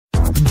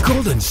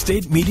Golden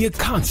State Media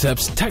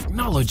Concepts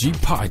Technology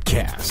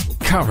Podcast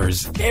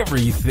covers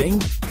everything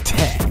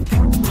tech.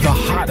 The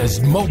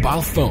hottest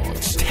mobile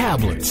phones,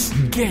 tablets,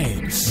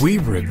 games. We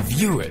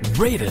review it,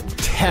 rate it,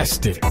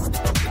 test it.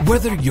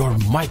 Whether you're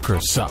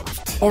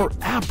Microsoft or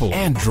Apple,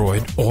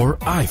 Android or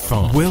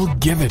iPhone, we'll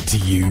give it to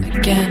you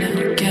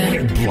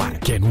again.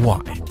 Black and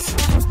white.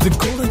 The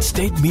Golden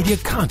State Media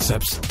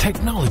Concepts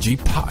Technology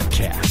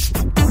Podcast.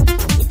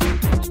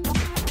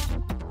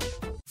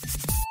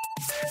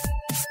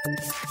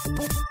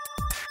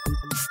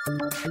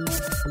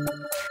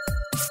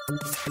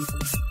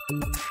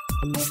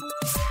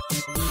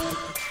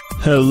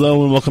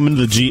 Hello and welcome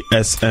into the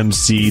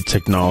GSMC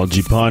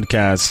Technology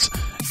Podcast.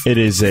 It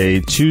is a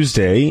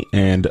Tuesday,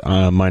 and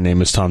my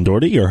name is Tom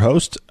Doherty, your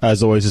host.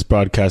 As always, this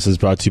broadcast is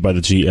brought to you by the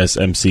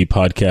GSMC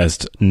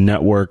Podcast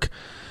Network.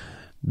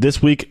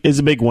 This week is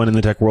a big one in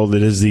the tech world.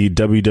 It is the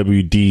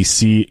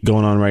WWDC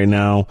going on right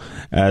now,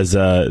 as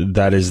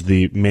that is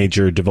the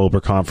major developer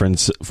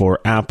conference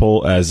for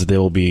Apple, as they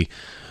will be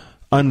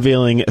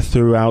unveiling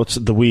throughout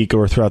the week,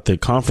 or throughout the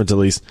conference at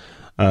least,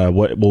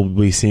 what we'll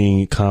be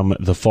seeing come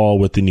the fall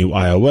with the new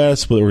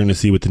iOS, what we're going to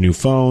see with the new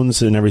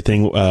phones and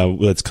everything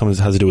has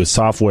to do with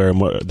software and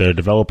what their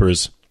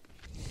developers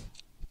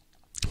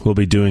will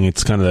be doing.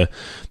 It's kind of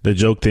the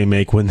joke they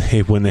make when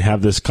they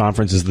have this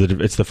conference is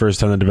that it's the first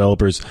time the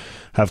developers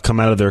have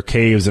come out of their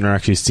caves and are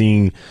actually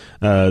seeing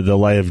the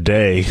light of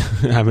day,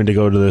 having to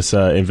go to this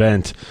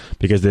event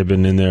because they've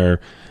been in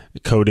there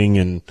coding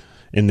and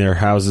in their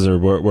houses or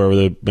wherever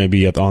they may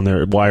be on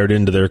their wired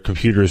into their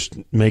computers,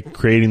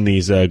 creating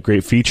these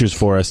great features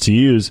for us to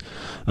use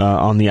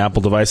on the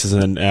Apple devices.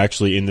 And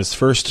actually, in this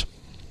first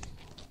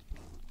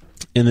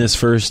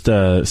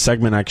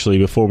segment, actually,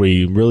 before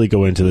we really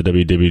go into the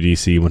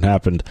WWDC, what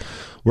happened,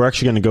 we're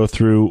actually going to go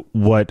through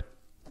what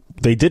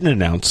they didn't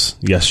announce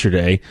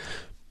yesterday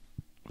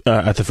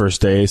at the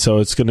first day. So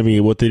it's going to be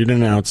what they didn't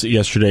announce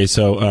yesterday.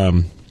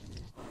 So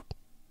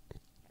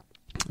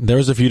there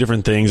was a few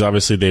different things.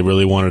 Obviously, they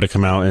really wanted to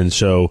come out and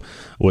show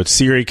what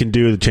Siri can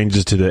do, the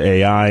changes to the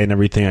AI and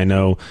everything. I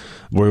know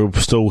we're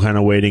still kind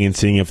of waiting and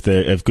seeing if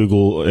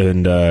Google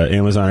and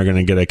Amazon are going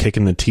to get a kick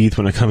in the teeth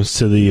when it comes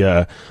to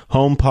the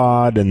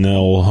HomePod and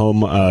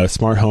the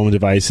smart home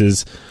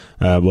devices.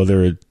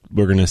 Whether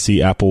we're going to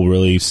see Apple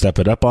really step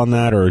it up on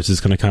that, or is this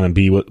going to kind of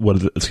be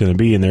what it's going to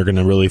be, and they're going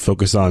to really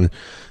focus on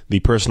the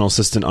personal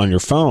assistant on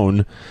your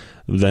phone.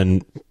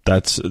 Then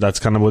that's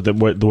kind of the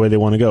way they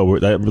want to go.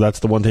 That's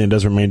the one thing that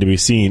does remain to be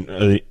seen.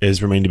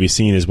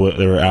 Is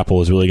whether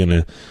Apple is really going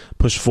to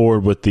push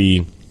forward with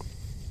their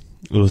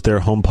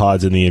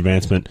HomePods and the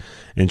advancement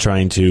and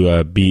trying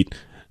to beat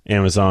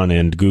Amazon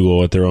and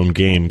Google at their own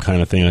game,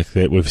 kind of thing like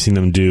that. We've seen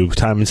them do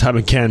time and time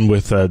again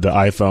with the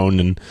iPhone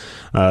and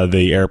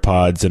the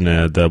AirPods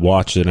and the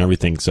watch and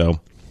everything. So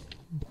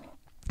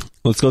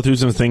let's go through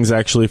some things.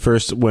 Actually,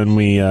 first, when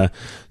we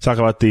talk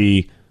about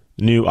the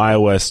new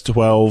iOS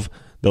 12,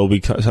 they'll be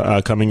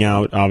coming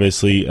out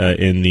obviously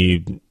around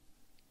the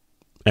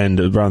end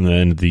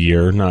of the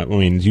year.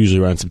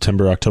 Usually around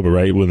September, October,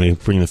 right, when they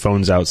bring the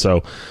phones out.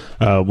 So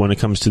when it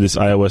comes to this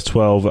iOS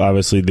 12,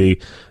 obviously they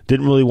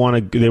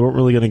weren't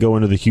really going to go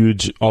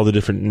into all the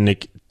different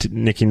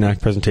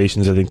knick-knack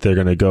presentations. I think they're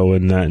going to go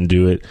in that and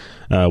do it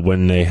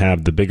when they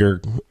have the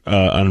bigger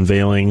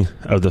unveiling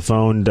of the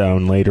phone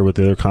down later with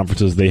the other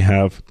conferences they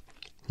have,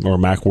 or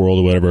Macworld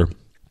or whatever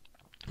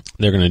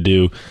they're going to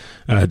do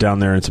down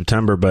there in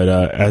September. But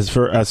as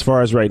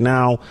far as right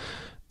now,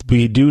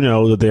 we do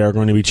know that they are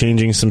going to be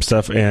changing some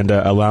stuff and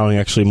allowing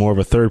actually more of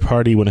a third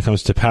party when it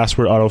comes to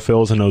password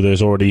autofills. I know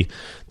there's already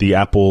the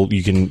Apple,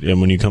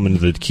 when you come into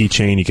the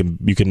keychain,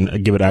 you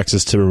can give it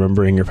access to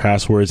remembering your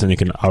passwords, and it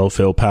can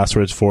autofill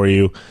passwords for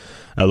you.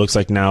 It looks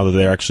like now that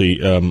they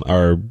actually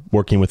are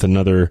working with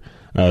another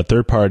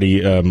third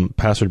party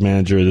password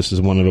manager. This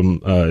is one of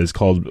them, is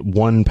called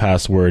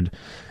 1Password,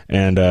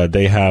 and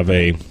they have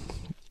a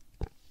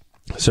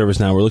service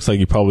now where it looks like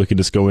you probably could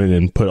just go in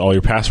and put all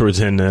your passwords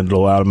in, and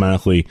it'll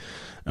automatically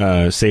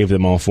save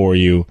them all for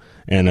you.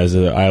 And as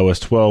an iOS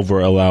 12,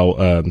 will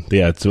allow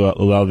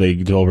the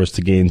developers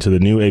to gain to the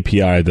new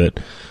API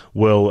that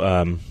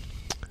will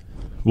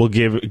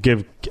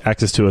give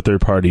access to a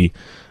third party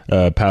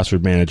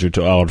password manager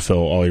to autofill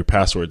all your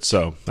passwords.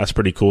 So that's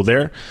pretty cool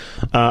there.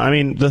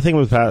 The thing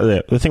with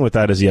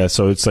that is,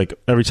 so it's like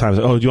every time,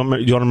 do you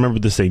want to remember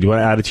this thing? Do you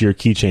want to add it to your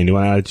keychain?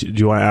 Do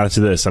you want to add it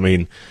to this?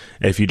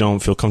 If you don't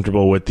feel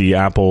comfortable with the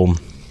Apple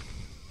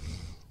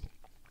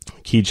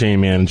keychain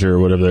manager or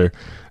whatever,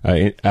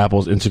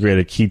 Apple's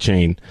integrated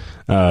keychain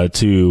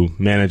to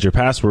manage your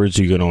passwords,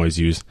 you can always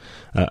use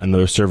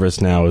another service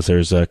now.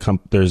 There's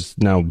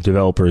now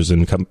developers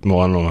and I don't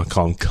know how to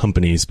call them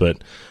companies,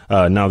 but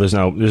now there's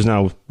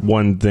now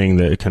one thing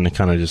that can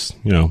kind of just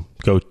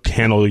go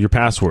handle your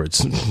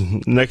passwords.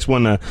 Next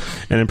one, an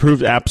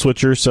improved app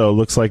switcher. So it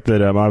looks like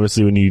that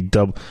obviously when you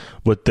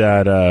with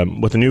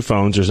the new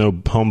phones, there's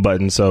no home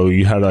button, so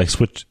you had to like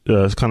switch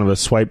kind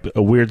of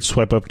a weird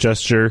swipe up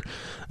gesture.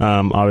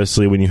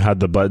 Obviously when you had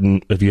the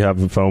button, if you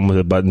have a phone with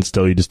a button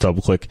still, you just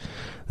double click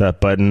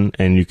button,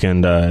 and you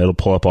can it'll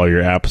pull up all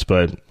your apps.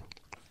 But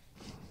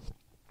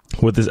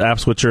with this app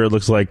switcher, it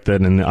looks like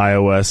that in the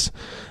iOS,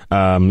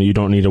 you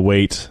don't need to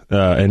wait.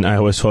 In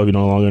iOS 12, you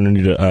no longer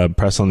need to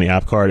press on the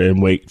app card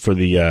and wait for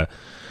the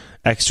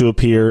X to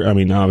appear. I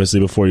mean, obviously,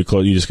 before you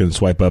close, you just can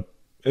swipe up.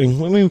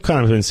 And we've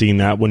kind of been seeing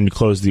that when you're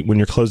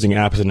closing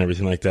apps and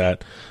everything like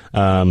that.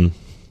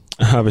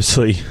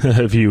 Obviously,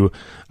 if you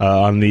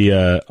on the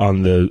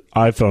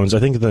iPhones, I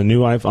think on the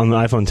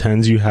iPhone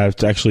 10s, you have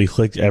to actually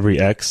click every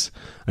X.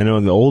 I know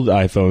in the old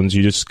iPhones,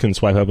 you just can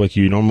swipe up like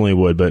you normally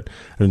would, but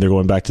I think they're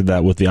going back to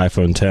that with the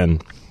iPhone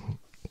 10.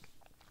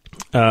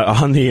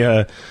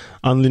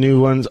 On the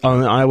new ones,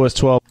 on the iOS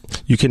 12,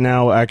 you can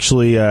now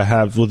actually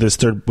have with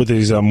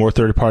these more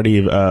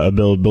third-party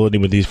availability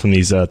with these from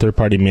these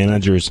third-party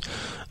managers.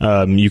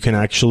 You can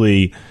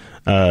actually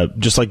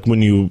just like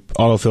when you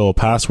autofill a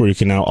password, you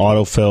can now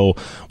autofill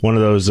one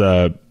of those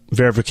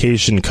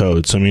verification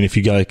codes. So, I mean, if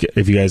you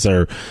guys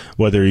are,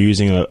 whether you're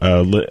using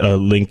a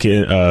link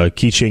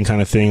keychain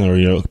kind of thing,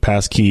 or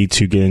passkey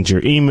to get into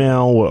your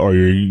email, or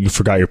you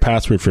forgot your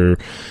password for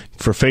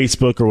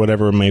Facebook or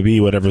whatever it may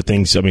be, whatever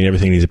things. I mean,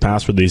 everything needs a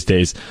password these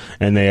days,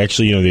 and they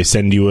actually they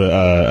send you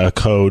a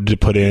code to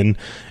put in.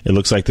 It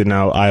looks like that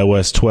now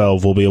iOS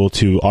 12 will be able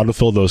to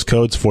autofill those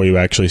codes for you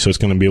actually. So it's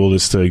going to be able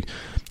to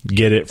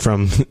get it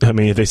from, I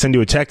mean, if they send you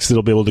a text,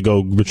 it'll be able to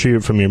go retrieve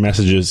it from your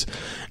messages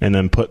and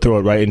then throw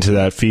it right into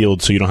that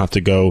field, so you don't have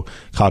to go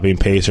copy and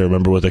paste or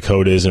remember what the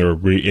code is, or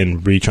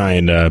retry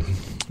and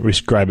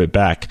rescribe it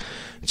back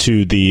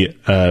to the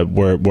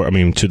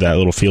to that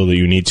little field that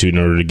you need to in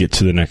order to get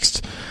to the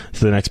next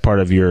part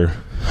of your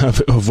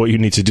of what you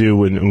need to do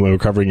when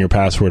recovering your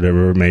password,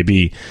 whatever it may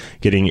be,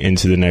 getting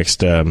into the next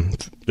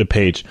the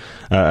page.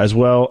 As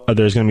well,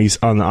 there's going to be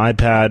on the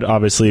iPad,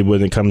 obviously,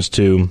 when it comes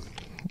to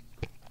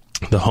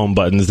the home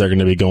buttons, they're going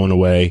to be going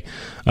away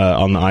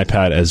on the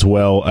iPad, as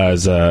well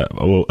as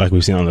like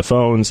we've seen on the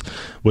phones,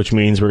 which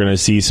means we're going to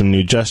see some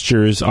new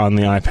gestures on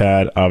the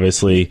iPad.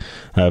 Obviously,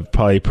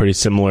 probably pretty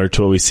similar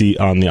to what we see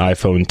on the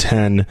iPhone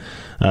 10.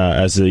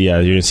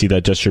 You're going to see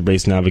that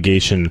gesture-based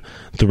navigation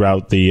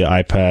throughout the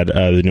iPad,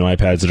 the new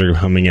iPads that are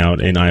coming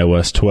out in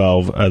iOS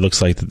 12. It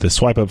looks like the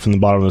swipe up from the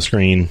bottom of the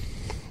screen,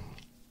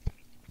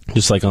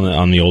 just like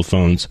on the old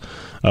phones.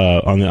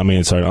 On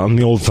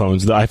the old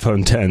phones, the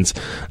iPhone 10s,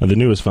 the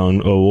newest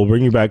phone, will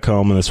bring you back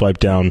home, and the swipe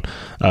down,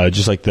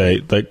 just like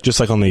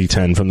on the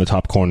 10 from the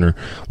top corner,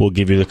 will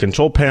give you the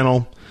control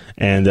panel,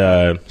 and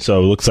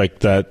so it looks like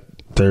that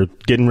they're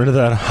getting rid of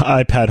that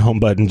iPad home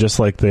button, just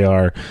like they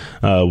are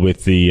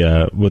with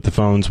the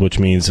phones, which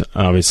means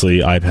obviously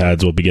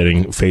iPads will be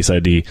getting Face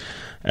ID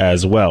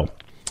as well.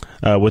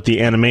 With the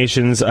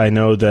animations, I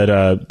know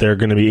that they're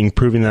going to be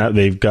improving that.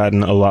 They've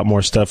gotten a lot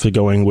more stuff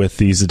going with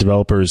these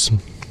developers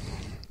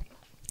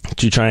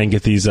to try and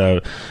get these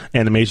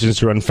animations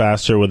to run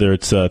faster, whether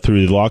it's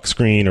through the lock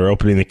screen or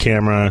opening the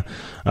camera.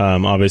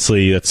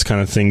 Obviously, that's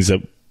kind of things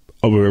that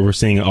we're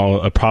seeing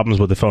all problems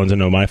with the phones. I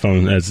know my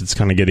phone, as it's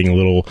kind of getting a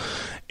little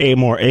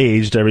more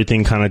aged,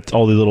 everything kind of,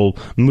 all the little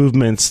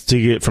movements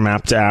to get from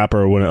app to app,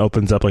 or when it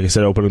opens up, like I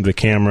said, open up the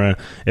camera,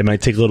 it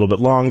might take a little bit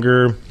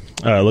longer.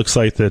 Looks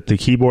like that the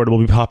keyboard will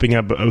be popping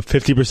up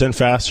 50%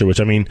 faster,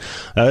 which, I mean,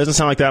 doesn't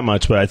sound like that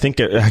much, but I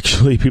think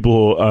actually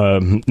people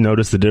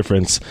notice the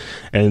difference.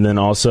 And then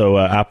also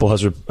Apple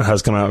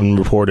has come out and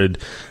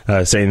reported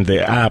saying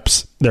their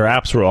apps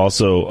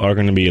are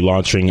going to be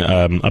launching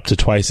up to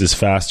twice as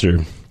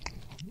faster.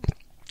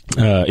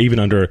 Even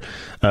under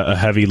a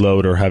heavy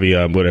load or heavy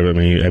whatever. I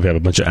mean, if you have a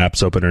bunch of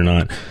apps open or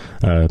not,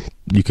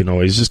 you can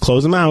always just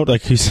close them out.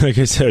 Like I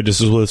said, just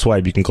with a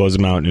swipe, you can close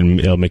them out and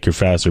it'll make you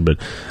faster. But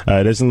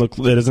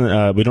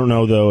we don't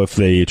know though if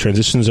the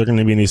transitions are going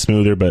to be any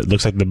smoother. But it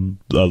looks like the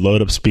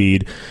load up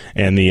speed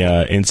and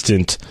the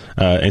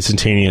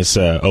instantaneous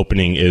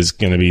opening is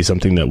going to be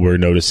something that we're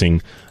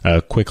noticing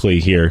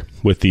quickly here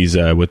with these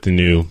with the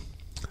new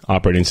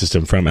operating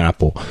system from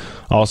Apple.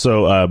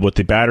 Also, with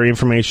the battery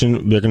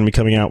information, they're going to be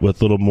coming out with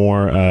a little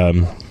more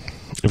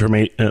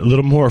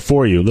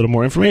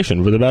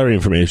information for the battery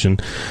information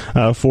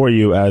for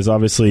you, as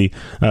obviously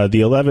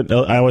the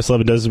iOS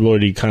 11 does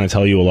already kind of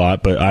tell you a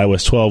lot, but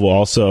iOS 12 will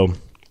also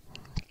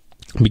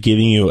be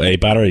giving you a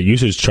battery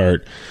usage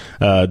chart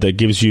that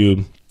gives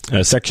you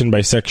section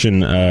by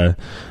section a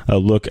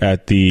look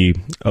at the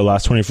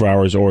last 24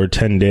 hours or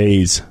 10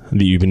 days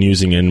that you've been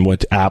using, and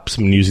what apps have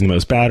been using the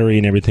most battery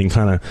and everything,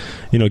 kind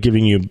of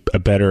giving you a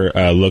better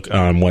look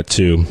on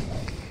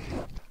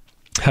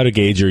how to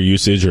gauge your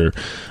usage, or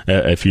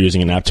if you're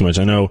using an app too much.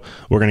 I know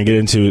we're going to get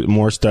into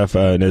more stuff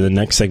in the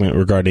next segment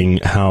regarding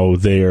how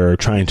they are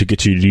trying to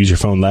get you to use your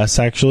phone less,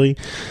 actually,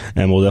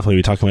 and we'll definitely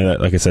be talking about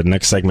that, like I said,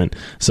 next segment,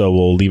 so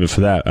we'll leave it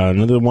for that.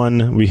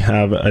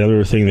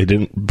 Another thing they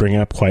didn't bring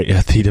up quite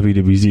at the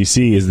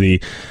WWDC is the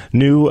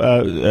new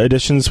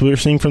additions we're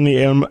seeing from the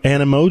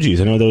Animojis.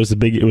 I know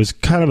it was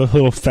kind of a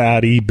little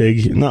fatty,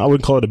 I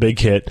wouldn't call it a big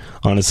hit,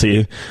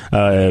 honestly.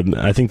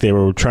 I think they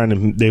were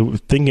thinking they were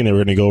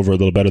going to go over a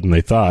little better than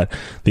they thought,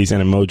 these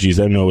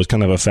Animojis. I know it was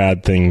kind of a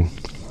fad thing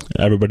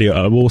everybody,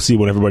 we'll see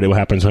what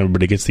happens when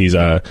everybody gets these.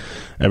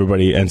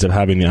 Everybody ends up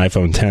having the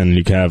iPhone 10.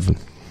 You can have.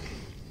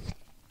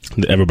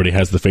 Everybody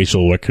has the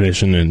facial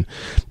recognition and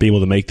be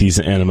able to make these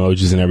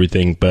Animojis and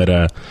everything,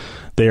 but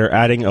they are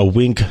adding a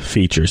wink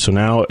feature. So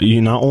now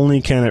you not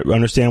only can it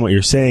understand what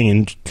you're saying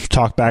and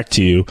talk back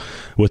to you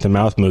with the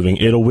mouth moving,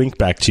 it'll wink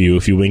back to you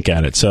if you wink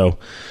at it. So,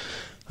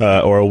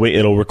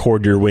 it'll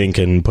record your wink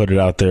and put it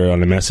out there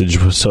on a message.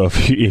 So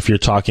if you're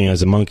talking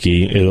as a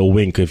monkey, it'll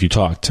wink if you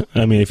talked.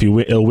 I mean,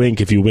 it'll wink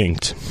if you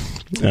winked.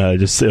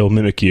 It'll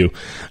mimic you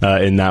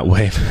in that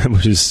way,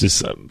 which is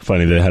just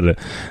funny. They had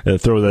to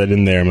throw that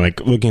in there. I'm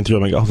like looking through.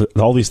 I'm like, oh,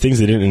 all these things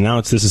they didn't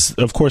announce. This is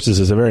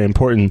a very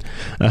important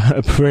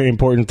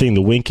thing.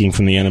 The winking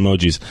from the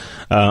Animojis.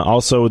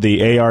 Also,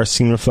 the AR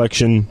scene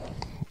reflection.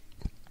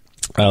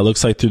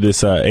 Looks like through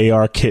this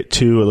AR Kit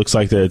 2, it looks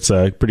like that it's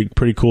a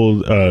pretty cool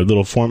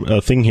little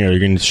thing here. You're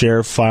going to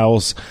share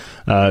files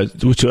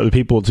with other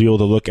people to be able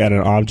to look at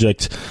an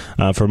object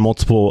for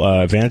multiple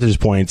vantage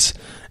points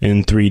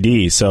in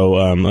 3D.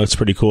 So that's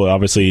pretty cool.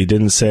 Obviously, it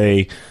didn't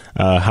say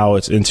how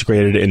it's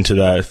integrated into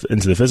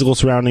the physical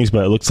surroundings,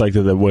 but it looks like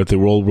that with the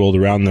world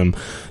around them,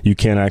 you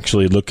can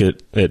actually look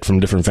at it from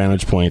different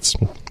vantage points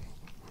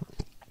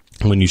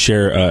when you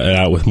share it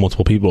out with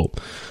multiple people.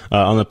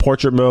 On the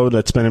portrait mode,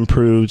 that's been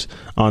improved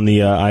on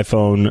the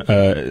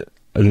iPhone.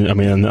 In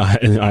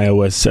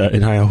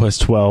iOS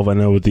 12. I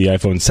know with the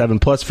iPhone 7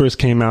 Plus first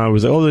came out, it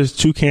was like, oh, there's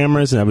two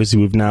cameras, and obviously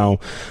we've now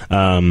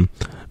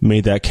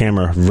made that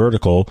camera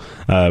vertical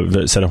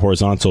instead of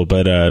horizontal.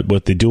 But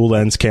with the dual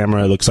lens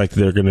camera, it looks like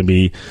there are going to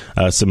be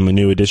some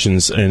new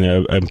additions and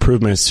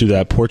improvements to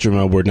that portrait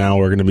mode, where now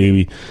we're going to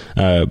be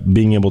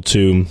being able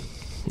to.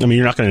 I mean,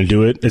 you're not going to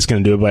do it. It's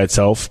going to do it by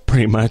itself,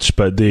 pretty much.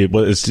 But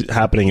what is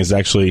happening is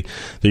actually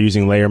they're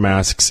using layer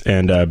masks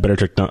and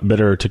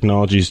better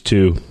technologies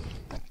to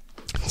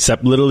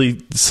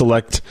literally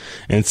select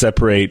and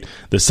separate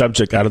the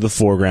subject out of the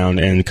foreground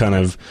and kind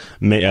of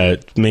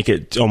make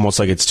it almost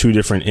like it's two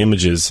different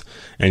images,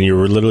 and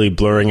you're literally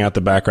blurring out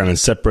the background and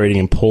separating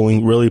and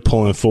pulling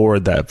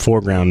forward that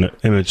foreground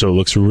image so it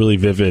looks really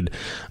vivid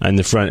in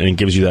the front, and it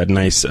gives you that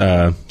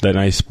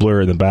nice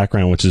blur in the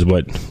background, which is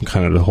what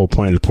kind of the whole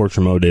point of the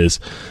portrait mode is,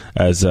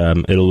 as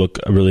it'll look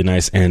really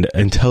nice and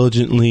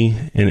intelligently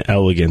and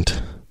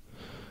elegant.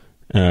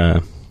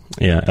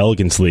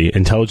 Intelligently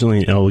and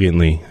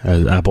elegantly,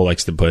 as Apple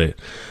likes to put it,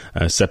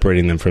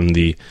 separating them from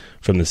the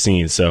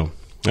scene. So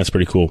that's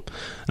pretty cool.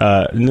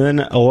 And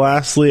then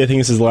lastly, I think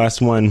this is the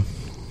last one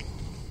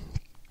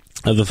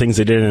of the things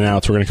they didn't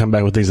announce. We're going to come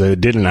back with things that they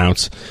did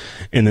announce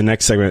in the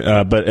next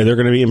segment. But they're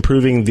going to be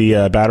improving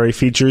the battery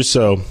features.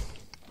 So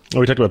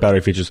we talked about battery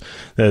features.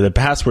 The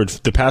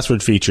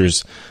password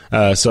features.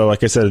 So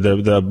like I said,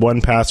 the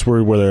one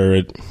password where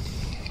it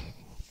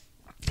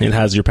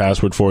has your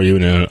password for you,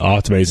 and it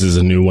automates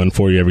a new one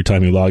for you every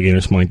time you log in or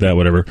something like that,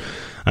 whatever.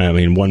 I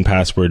mean, one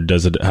password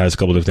has a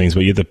couple of things,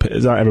 but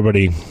not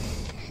everybody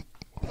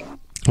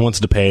wants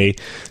to pay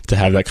to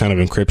have that kind of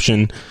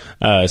encryption.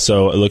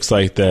 So it looks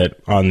like that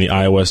on the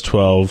iOS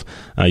 12,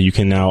 you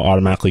can now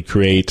automatically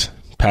create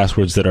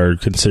passwords that are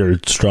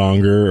considered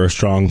stronger or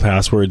strong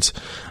passwords,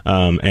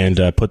 and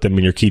put them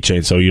in your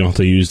keychain, so you don't have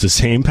to use the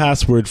same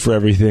password for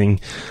everything.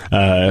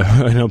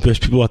 I know there's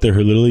people out there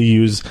who literally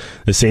use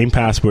the same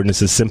password, and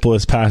it's the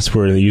simplest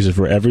password, and they use it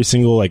for every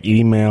single, like,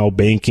 email,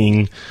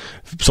 banking,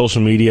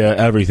 social media,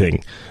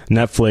 everything,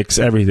 Netflix,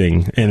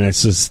 everything, and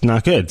it's just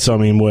not good. So I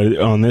mean,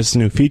 on this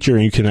new feature,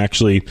 you can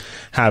actually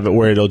have it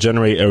where it'll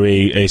generate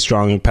a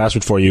strong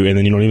password for you, and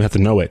then you don't even have to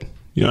know it.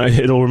 You know,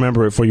 it'll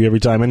remember it for you every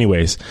time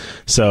anyways.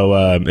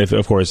 So, if,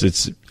 of course,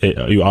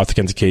 you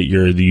authenticate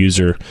you're the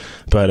user,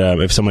 but,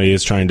 if somebody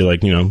is trying to,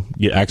 like, you know,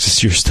 get access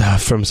to your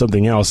stuff from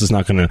something else,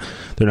 they're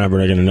never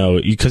going to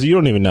know, because you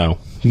don't even know.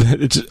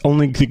 It's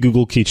only the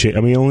Google keychain. I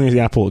mean, only the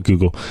Apple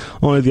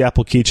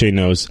keychain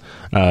knows,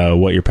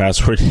 what your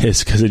password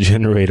is, because it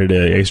generated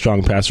a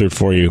strong password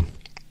for you.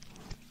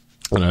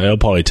 It'll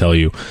probably tell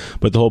you,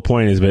 but the whole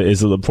point is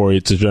for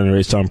it to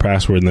generate some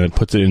password, and then it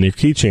puts it in your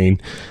keychain,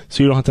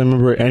 so you don't have to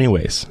remember it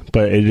anyways.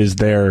 But it is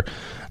there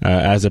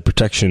as a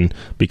protection,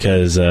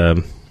 because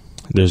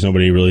there's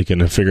nobody really going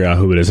to figure out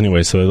who it is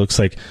anyway. So it looks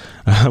like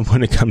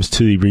when it comes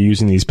to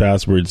reusing these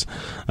passwords,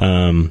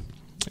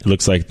 it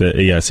looks like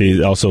see,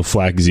 it also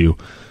flags you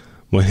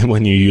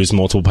when you use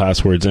multiple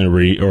passwords or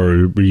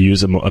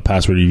reuse a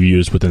password you've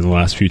used within the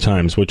last few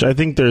times, which I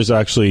think there's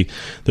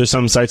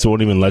some sites that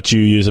won't even let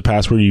you use a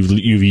password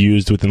you've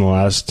used within the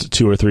last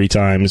 2 or 3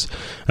 times,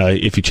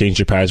 if you change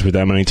your password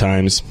that many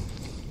times.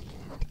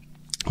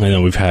 I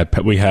know we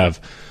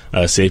have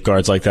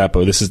safeguards like that,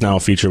 but this is now a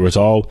feature where it's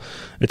all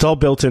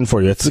built in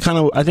for you. It's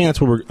I think that's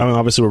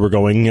obviously where we're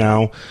going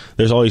now.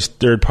 There's all these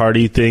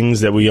third-party things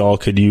that we all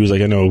could use.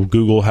 Like, I know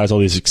Google has all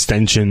these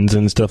extensions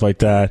and stuff like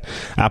that.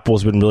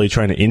 Apple's been really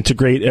trying to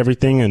integrate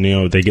everything, and, you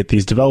know, they get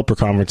these developer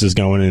conferences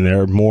going, and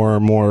they're more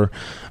and more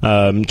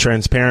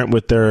transparent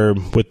with their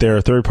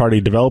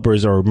third-party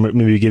developers, or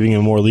maybe giving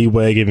them more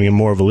leeway, giving them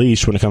more of a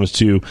leash when it comes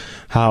to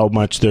how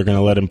much they're going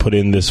to let them put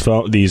in these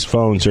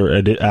phones or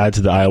add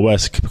to the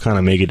iOS, kind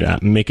of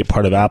make it it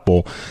part of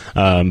Apple.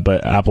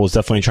 But Apple is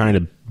definitely trying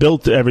to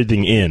build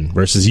everything in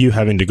versus you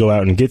having to go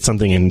out and get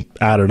something and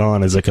add it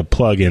on as like a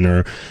plug-in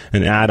or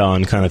an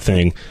add-on kind of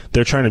thing.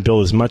 They're trying to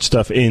build as much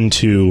stuff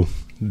into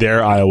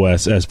their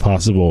iOS as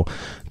possible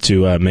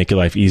to make your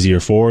life easier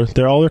for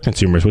all their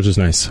consumers, which is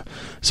nice.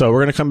 So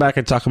we're going to come back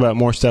and talk about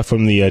more stuff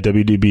from the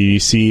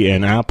WWDC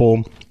and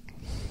Apple,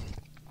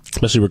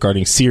 especially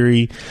regarding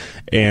Siri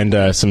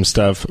and some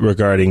stuff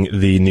regarding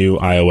the new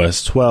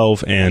iOS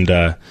 12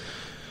 and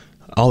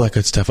all that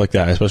good stuff like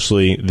that,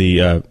 especially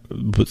the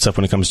stuff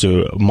when it comes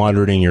to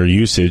monitoring your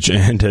usage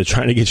and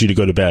trying to get you to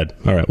go to bed.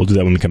 All right, we'll do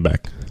that when we come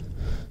back.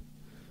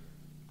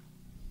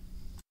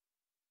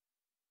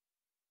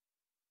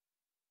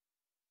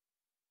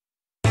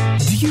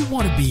 Do you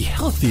want to be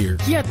healthier,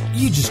 yet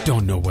you just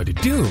don't know what to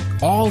do?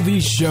 All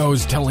these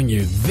shows telling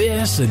you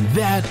this and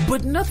that,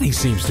 but nothing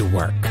seems to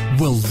work.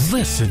 Well,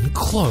 listen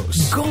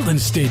close. Golden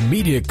State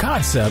Media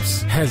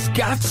Concepts has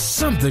got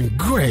something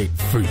great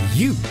for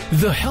you.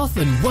 The Health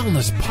and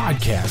Wellness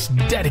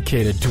Podcast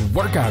dedicated to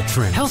workout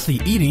trends,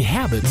 healthy eating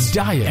habits,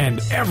 diet,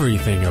 and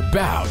everything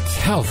about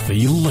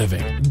healthy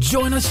living.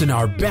 Join us in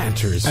our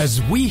banters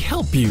as we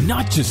help you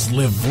not just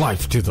live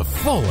life to the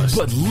fullest,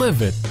 but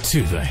live it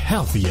to the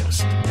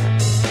healthiest.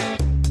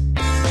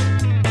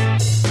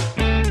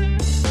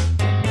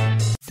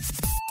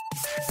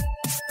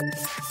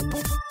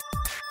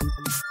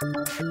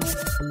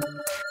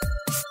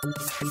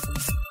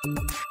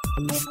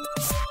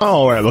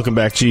 All right, welcome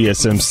back,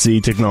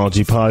 GSMC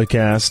Technology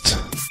Podcast.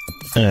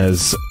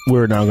 As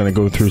we're now going to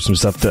go through some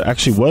stuff that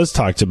actually was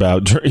talked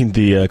about during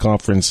the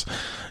conference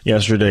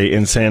yesterday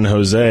in San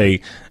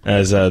Jose.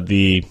 As some of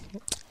the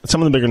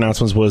big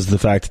announcements was the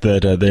fact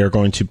that they are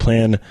going to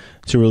plan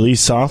to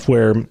release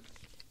software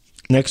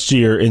next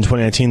year in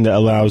 2019 that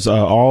allows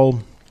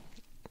all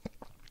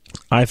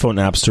iPhone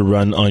apps to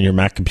run on your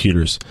Mac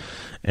computers.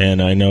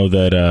 And I know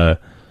that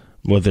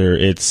whether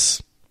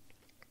it's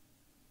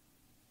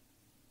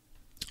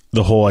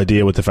the whole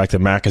idea with the fact that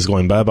Mac is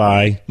going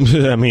bye-bye.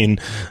 I mean,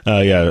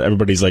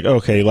 everybody's like,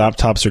 okay,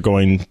 laptops are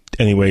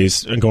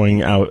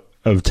going out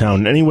of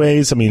town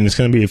anyways. I mean, it's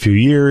going to be a few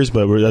years,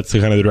 but that's the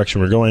kind of the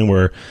direction we're going,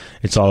 where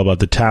it's all about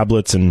the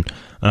tablets. And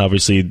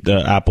obviously,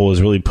 Apple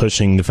is really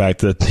pushing the fact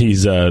that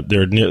these their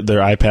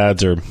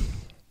iPads are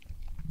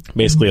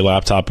basically a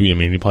laptop. I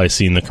mean, you've probably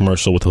seen the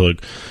commercial with the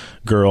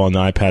girl on the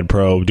iPad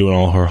Pro doing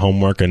all her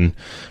homework and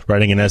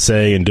writing an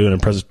essay and doing a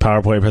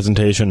PowerPoint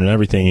presentation and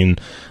everything.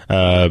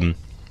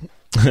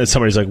 And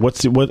somebody's like,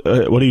 what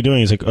are you doing?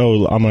 He's like,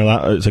 oh, on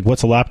my it's like,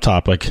 what's a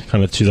laptop? Like,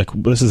 kind of, she's like,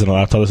 this isn't a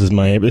laptop, this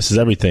is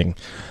everything.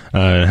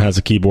 It has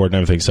a keyboard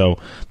and everything. So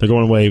they're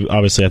going away.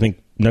 Obviously, I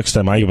think next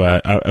time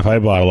if I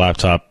bought a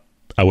laptop,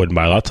 I wouldn't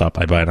buy a laptop.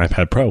 I'd buy an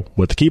iPad Pro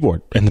with the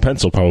keyboard and the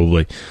pencil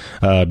probably,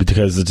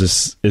 because it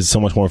just is so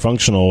much more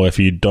functional. If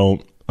I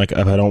don't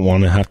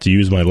want to have to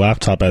use my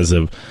laptop as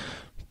a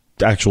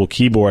actual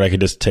keyboard, I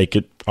could just take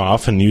it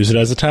off and use it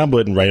as a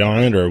tablet and write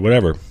on it or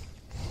whatever.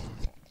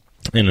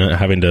 And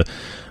having to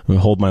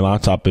hold my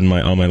laptop on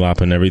my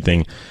lap and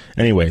everything.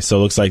 Anyway, so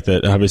it looks like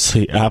that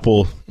obviously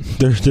Apple,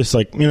 they're just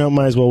like,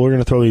 might as well, we're going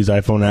to throw these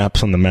iPhone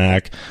apps on the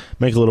Mac,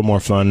 make it a little more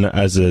fun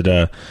as it,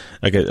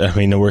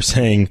 we're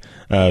saying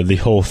I'm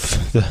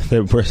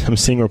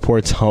seeing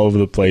reports all over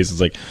the place.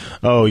 It's like,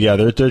 oh yeah,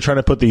 they're trying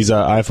to put these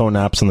iPhone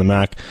apps on the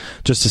Mac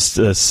just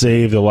to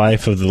save the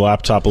life of the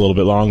laptop a little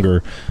bit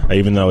longer,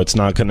 even though it's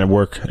not going to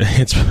work.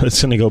 It's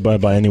going to go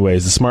bye-bye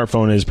anyways. The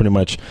smartphone is pretty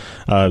much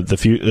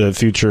the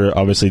future.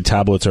 Obviously,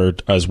 tablets are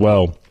as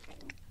well.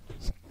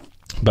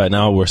 But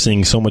now we're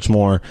seeing so much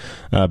more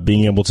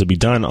being able to be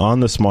done on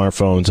the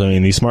smartphones. I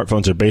mean, these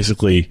smartphones are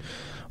basically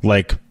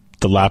like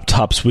the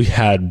laptops we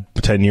had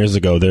 10 years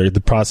ago. They're the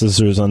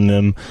processors on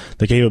them,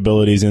 the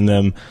capabilities in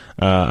them.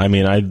 I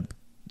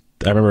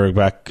remember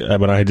back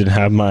when I didn't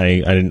have I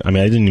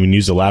didn't even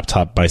use a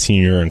laptop my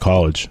senior year in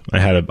college. I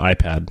had an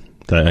iPad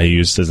that I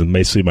used as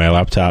basically my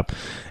laptop,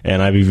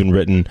 and I've even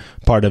written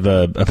part of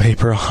a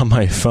paper on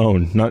my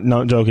phone.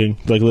 Not joking,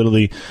 like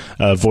literally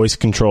voice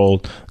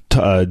controlled.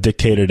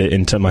 Dictated it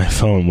into my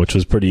phone, which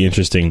was pretty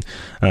interesting,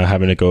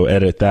 having to go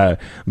edit that.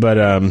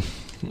 But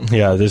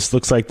this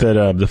looks like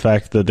that the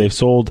fact that they've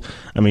sold,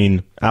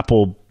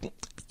 Apple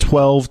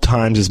 12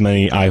 times as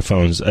many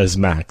iPhones as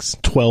Macs.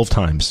 12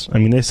 times. I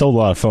mean, they sold a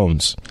lot of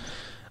phones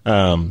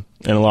and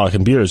a lot of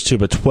computers too,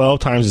 but 12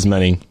 times as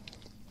many.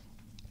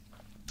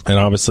 And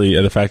obviously,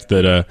 the fact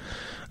that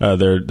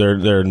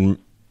they're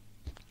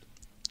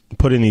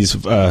putting these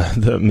is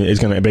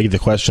going to beg the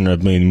question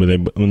of,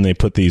 when they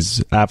put these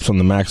apps on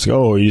the Macs,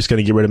 are you just going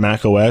to get rid of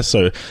Mac OS,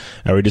 or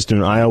are we just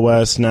doing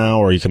iOS now,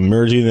 or are you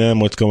merging them?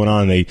 What's going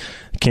on? They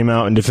came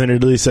out and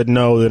definitively said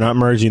no, they're not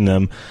merging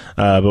them.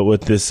 But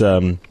with this,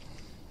 I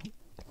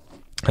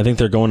think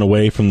they're going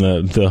away from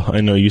the I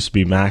know it used to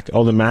be Mac.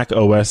 All the Mac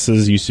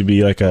OSs used to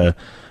be like a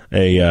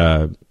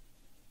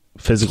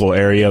physical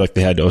area, like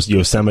they had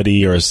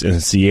Yosemite or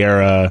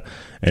Sierra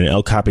and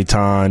El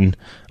Capitan.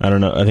 I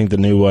don't know. I think the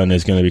new one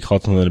is going to be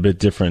called something a bit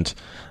different.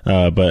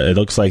 But it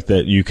looks like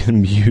that you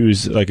can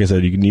use, like I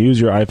said, you can use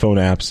your iPhone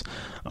apps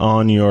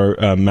on your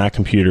Mac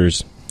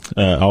computers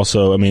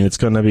Also, I mean, it's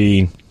going to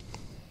be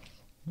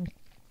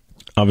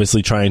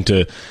obviously trying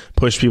to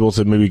push people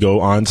to maybe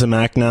go onto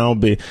Mac now,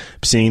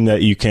 seeing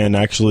that you can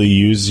actually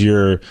use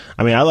your.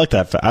 I mean, I like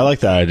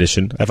that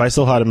addition. If I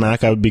still had a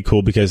Mac, I would be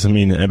cool because I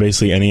mean,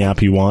 basically any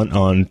app you want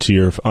onto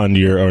your or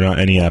not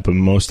any app, but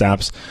most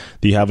apps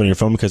that you have on your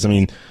phone. Because I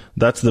mean,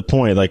 that's the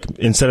point. Like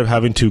instead of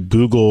having to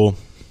Google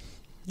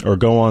or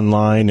go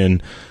online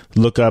and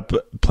look up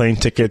plane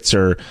tickets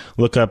or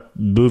look up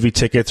movie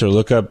tickets or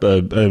look up, I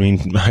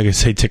can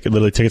say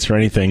literally tickets for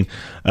anything,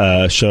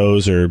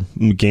 shows or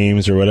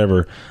games or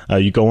whatever.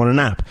 You go on an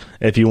app.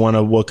 If you want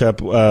to look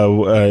up,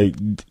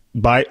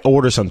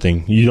 order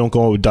something, you don't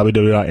go to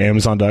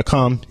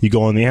www.amazon.com, you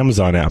go on the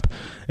Amazon app.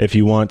 If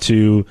you want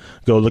to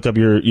go look up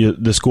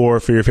the score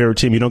for your favorite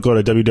team, you don't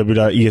go to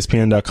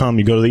www.espn.com,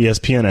 you go to the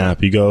ESPN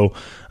app. You go,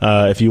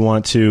 if you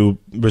want to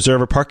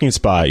reserve a parking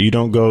spot, you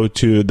don't go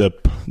to the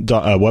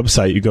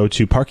website, you go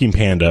to Parking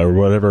Panda or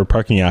whatever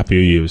parking app you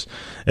use.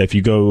 If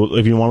you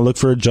want to look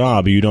for a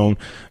job, you don't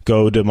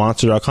go to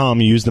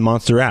monster.com, you use the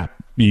Monster app.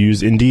 You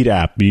use Indeed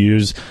app. You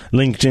use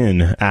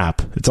LinkedIn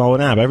app. It's all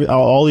an app.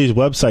 All these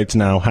websites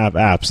now have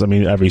apps. I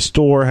mean, every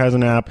store has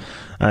an app.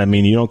 I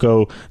mean, you don't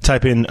go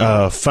type in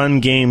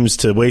fun games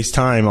to waste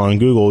time on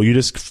Google. You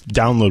just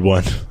download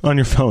one on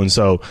your phone.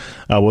 So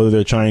whether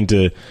they're trying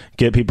to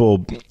get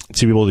people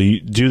to be able to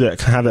do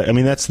that, have that. I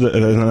mean, that's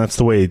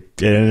the way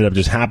it ended up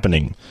just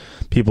happening.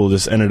 People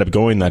just ended up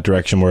going that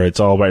direction where it's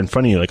all right in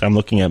front of you. Like I'm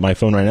looking at my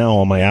phone right now,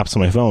 all my apps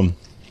on my phone.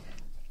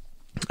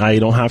 I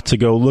don't have to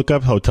go look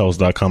up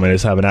hotels.com. I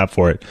just have an app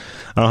for it.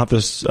 I don't have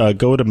to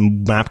go to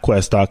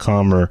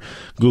MapQuest.com or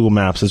Google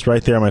Maps. It's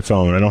right there on my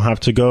phone. I don't have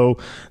to go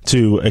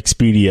to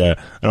Expedia.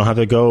 I don't have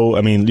to go.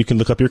 I mean, you can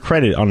look up your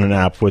credit on an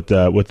app with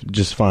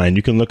just fine.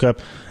 You can look up.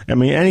 I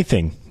mean,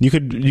 anything. You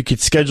could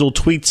schedule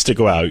tweets to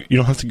go out. You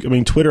don't have to. I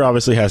mean, Twitter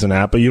obviously has an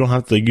app, but you don't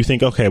have to. You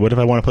think, okay, what if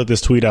I want to put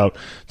this tweet out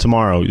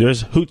tomorrow?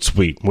 There's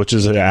Hootsuite, which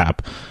is an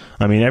app.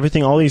 I mean,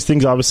 everything, all these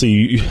things, obviously,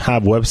 you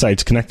have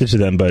websites connected to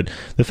them, but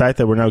the fact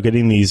that we're now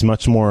getting these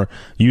much more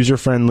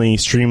user-friendly,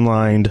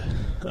 streamlined,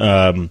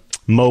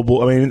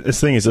 mobile, I mean,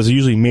 this thing is it's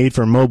usually made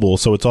for mobile,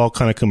 so it's all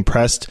kind of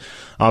compressed,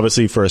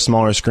 obviously, for a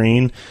smaller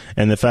screen,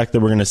 and the fact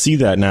that we're going to see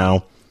that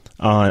now,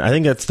 I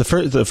think that's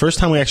the first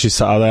time we actually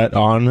saw that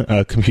on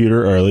a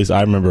computer, or at least I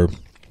remember,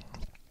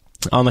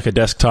 on like a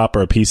desktop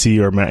or a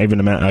PC or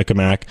even like a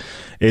Mac,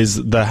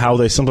 is how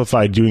they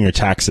simplified doing your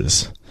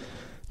taxes.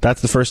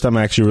 That's the first time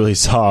I actually really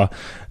saw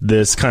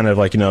this kind of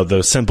like,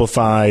 the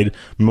simplified,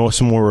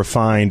 more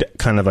refined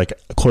kind of like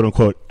quote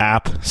unquote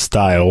app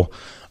style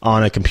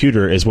on a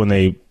computer is when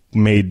they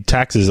made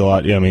taxes a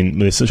lot. I mean,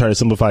 they try to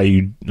simplify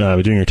you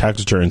doing your tax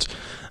returns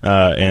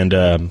and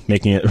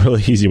making it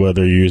really easy,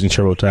 whether you're using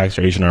TurboTax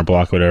or H&R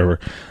Block,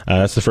 whatever.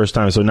 That's the first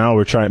time. So now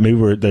we're trying,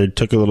 they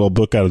took a little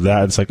book out of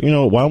that. It's like, why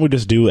don't we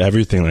just do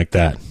everything like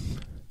that?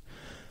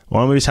 Why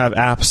don't we just have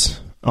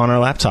apps on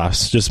our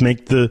laptops?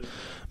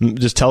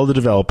 Just tell the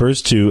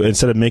developers to,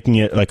 instead of making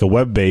it like a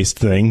web-based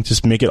thing,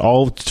 just make it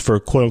all for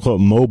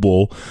quote-unquote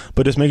mobile,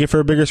 but just make it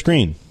for a bigger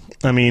screen.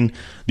 I mean,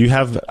 you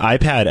have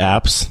iPad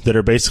apps that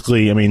are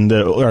basically,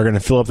 that are going to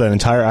fill up that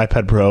entire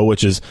iPad Pro,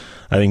 which is,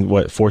 I think,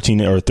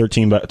 14 or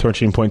 13.2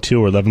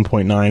 or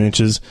 11.9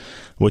 inches,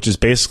 which is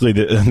basically,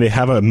 they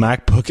have a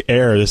MacBook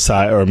Air this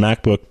size, or a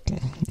MacBook,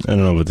 I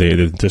don't know what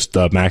they're just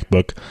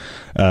MacBook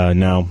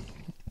now.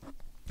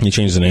 You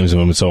change the names of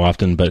them so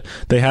often, but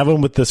they have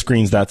them with the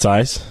screens that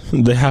size.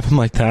 They have them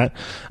like that.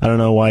 I don't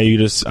know why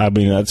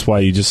that's why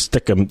you just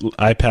stick an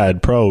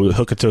iPad Pro,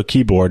 hook it to a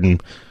keyboard,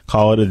 and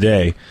call it a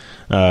day.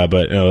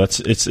 But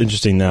it's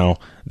interesting now.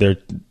 They're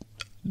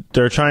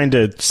trying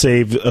to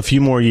save a few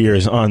more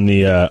years on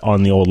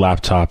the old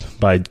laptop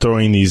by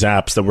throwing these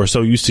apps that we're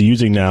so used to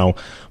using now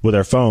with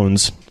our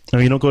phones. I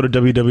mean, you don't go to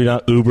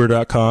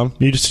www.uber.com.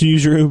 You just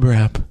use your Uber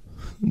app.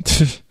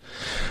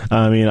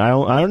 I mean, I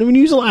don't even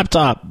use a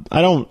laptop.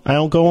 I don't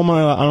go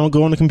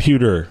on the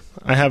computer.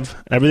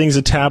 Everything's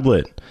a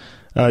tablet.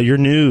 Your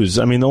news.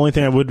 I mean, the only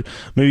thing I would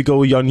maybe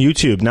go on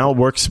YouTube. Now it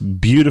works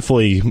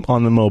beautifully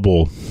on the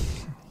mobile.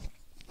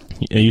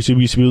 YouTube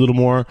used to be a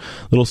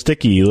little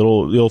sticky, a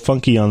little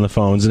funky on the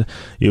phones.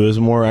 It was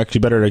more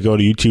actually better to go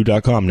to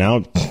youtube.com.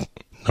 Now,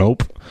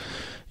 nope.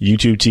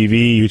 YouTube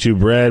TV,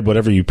 YouTube Red,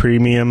 whatever you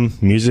premium,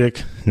 music,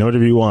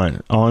 whatever you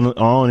want, all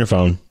on your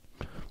phone.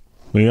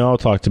 We all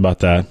talked about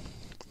that.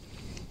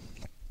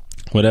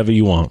 Whatever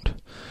you want.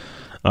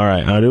 All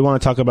right, I do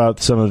want to talk about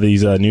some of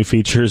these new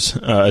features,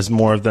 as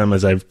more of them,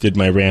 as I did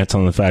my rant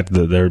on the fact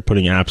that they're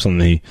putting apps on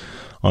the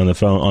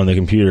phone, on the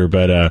computer.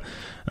 But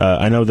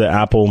I know that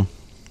Apple,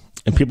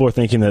 and people are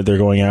thinking that they're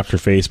going after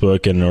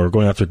Facebook or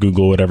going after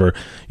Google, whatever.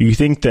 You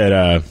think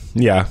that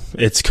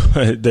it's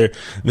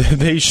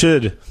they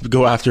should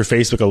go after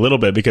Facebook a little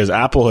bit, because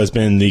Apple has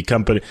been the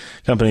company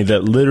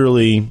that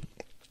literally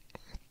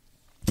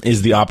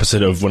is the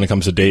opposite of when it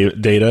comes to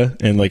data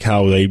and like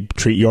how they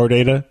treat your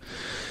data,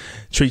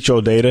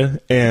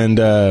 and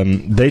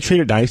they treat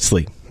it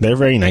nicely. They're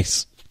very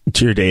nice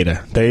to your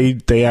data.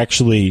 They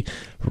actually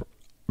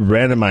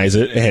randomize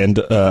it and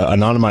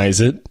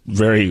anonymize it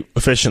very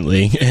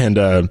efficiently. And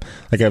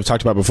like I've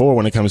talked about before,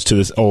 when it comes to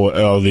this,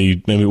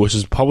 which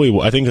is probably,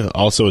 I think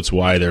also it's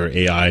why their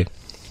AI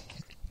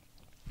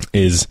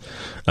is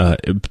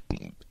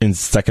in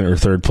second or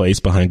third place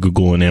behind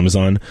Google and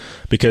Amazon,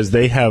 because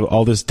they have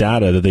all this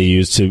data that they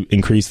use to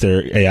increase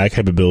their AI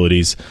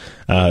capabilities.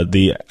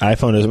 The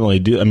iPhone doesn't really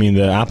do,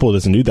 the Apple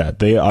doesn't do that.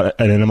 They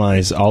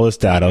anonymize all this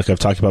data, like I've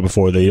talked about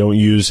before. They don't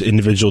use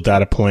individual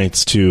data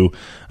points to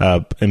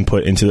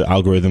input into the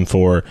algorithm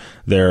for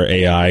their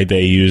AI.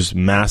 They use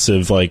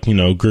massive,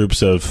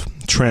 groups of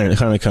trend,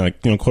 kind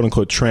of, quote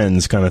unquote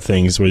trends kind of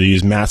things, where they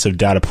use massive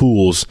data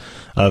pools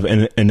of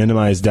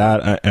anonymized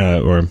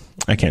data, or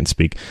I can't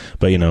speak,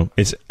 but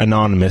it's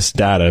anonymous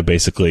data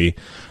basically,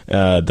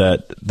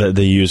 that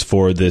they use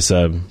for this,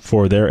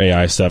 for their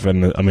AI stuff.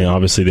 And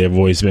obviously they've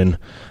always been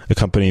a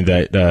company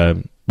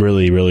that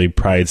really, really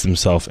prides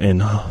themselves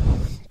in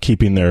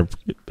keeping their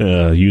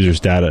users'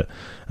 data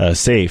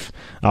safe.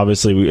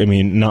 Obviously,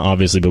 not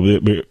obviously,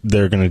 but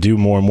they're going to do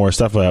more and more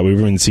stuff like that. We've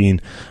even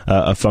seen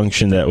a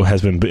function that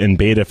has been in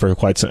beta for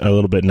quite a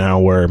little bit now,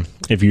 where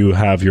if you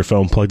have your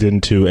phone plugged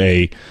into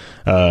a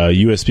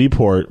USB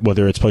port,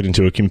 whether it's plugged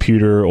into a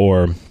computer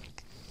or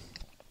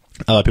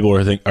a lot of people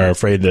are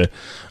afraid that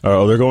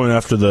they're going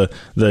after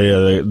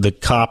the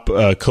cop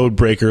code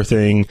breaker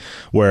thing,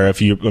 where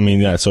if you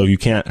so you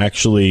can't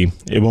actually,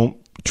 it won't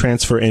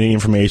transfer any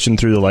information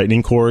through the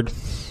lightning cord,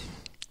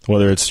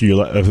 whether it's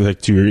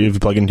if you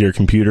plug into your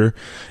computer,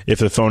 if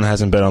the phone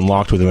hasn't been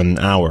unlocked within an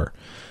hour.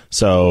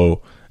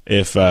 So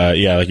if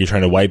you're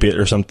trying to wipe it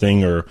or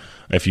something, or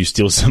if you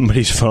steal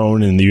somebody's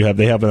phone and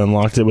they haven't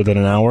unlocked it within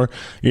an hour,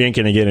 you ain't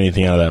going to get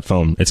anything out of that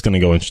phone. It's going to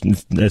go,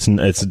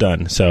 it's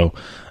done. So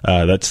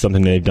that's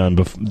something they've done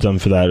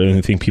for that. And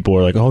I think people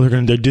are like, oh,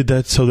 they did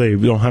that so they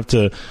don't have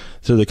to,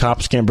 so the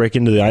cops can't break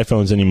into the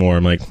iPhones anymore.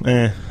 I'm like,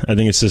 I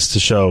think it's just to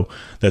show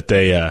that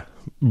they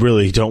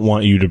really don't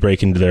want you to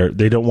break into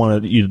they don't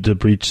want you to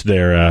breach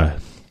their,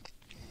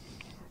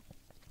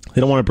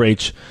 they don't want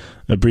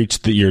to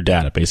breach your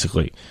data,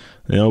 basically.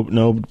 No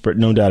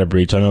data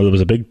breach. I know there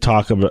was a big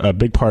part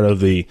of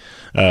the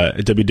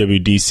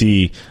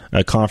WWDC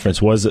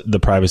conference was the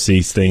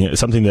privacy thing,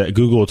 something that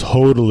Google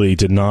totally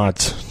did not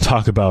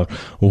talk about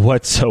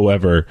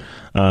whatsoever.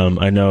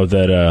 I know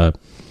that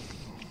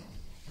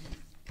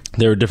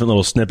there were different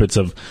little snippets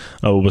of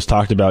what was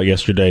talked about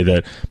yesterday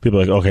that people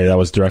are like, okay, that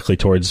was directly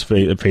towards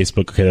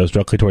Facebook. Okay, that was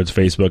directly towards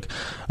Facebook.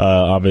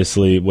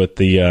 Obviously, with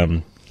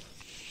the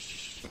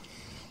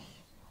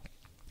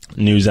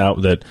news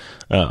out that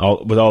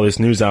with all this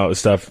news out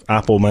stuff,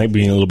 Apple might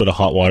be in a little bit of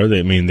hot water.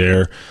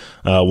 They're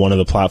one of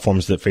the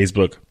platforms that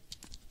Facebook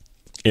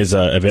is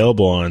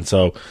available on.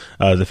 So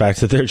the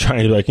fact that they're trying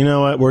to be like, you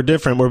know what, we're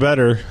different, we're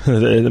better.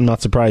 I'm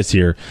not surprised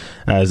here,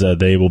 as they're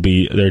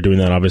doing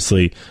that.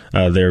 Obviously,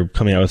 they're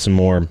coming out with some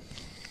more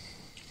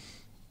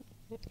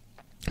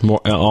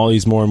all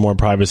these more and more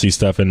privacy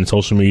stuff and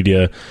social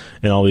media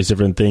and all these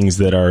different things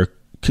that are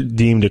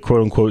deemed a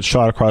quote unquote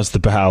shot across the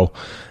bow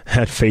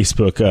at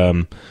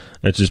Facebook.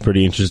 That's just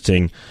pretty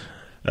interesting.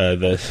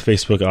 The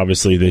Facebook,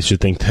 obviously, they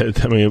should think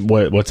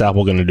that. What's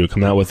Apple going to do?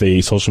 Come out with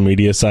a social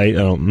media site? I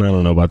don't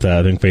know about that.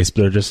 I think Facebook,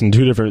 they're just in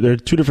two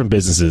different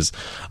businesses.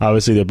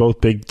 Obviously, they're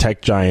both big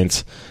tech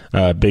giants,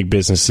 big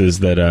businesses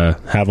that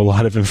have a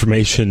lot of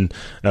information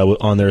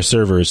on their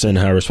servers and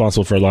are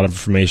responsible for a lot of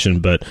information.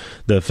 But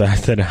the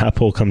fact that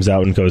Apple comes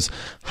out and goes,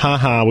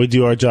 "Ha, we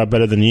do our job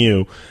better than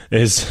you,"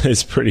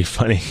 is pretty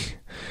funny.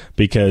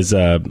 Because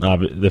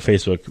the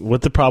Facebook,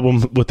 what the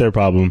problem with their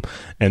problem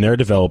and their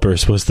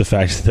developers was the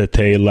fact that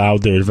they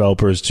allowed their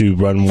developers to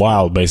run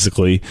wild,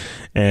 basically,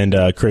 and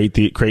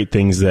create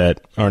things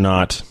that are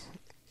not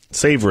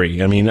savory.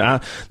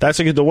 That's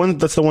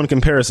the one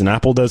comparison.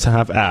 Apple does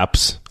have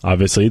apps.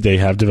 Obviously, they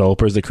have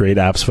developers that create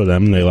apps for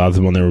them, and they allow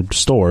them on their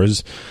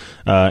stores.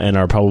 And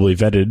are probably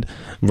vetted.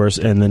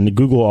 And then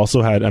Google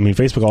also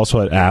Facebook also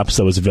had apps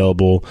that was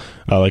available,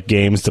 like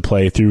games to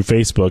play through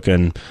Facebook,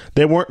 and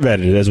they weren't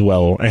vetted as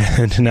well,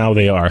 and now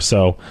they are.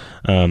 So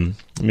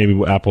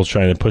maybe Apple's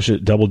trying to push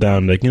it, double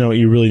down, like,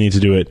 you really need to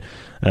do it.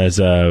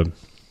 As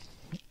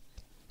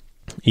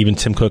even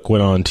Tim Cook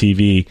went on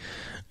TV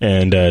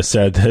and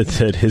said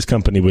that his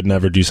company would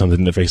never do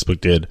something that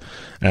Facebook did,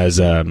 as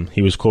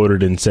he was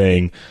quoted in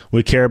saying,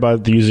 "We care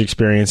about the user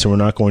experience, and we're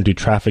not going to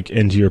traffic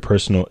into your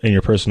personal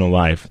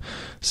life."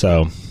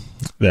 So,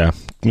 yeah,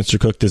 Mr.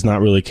 Cook does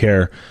not really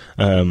care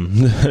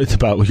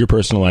about your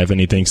personal life, and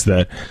he thinks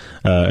that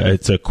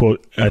it's a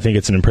quote. I think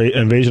it's an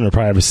invasion of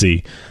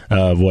privacy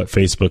of what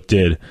Facebook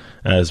did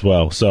as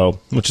well. So,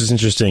 which is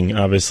interesting.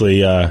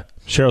 Obviously,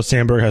 Sheryl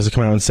Sandberg has to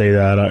come out and say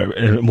that,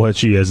 and what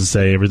she has to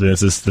say, everything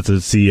that's the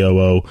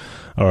COO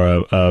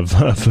of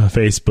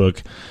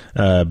Facebook.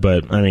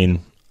 But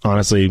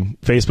honestly,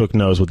 Facebook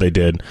knows what they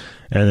did,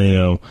 and they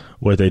know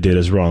what they did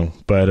is wrong.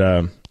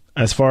 But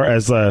as far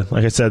as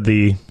like I said,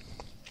 these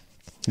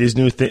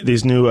new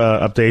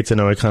updates, I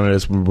know I kind of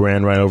just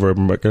ran right over.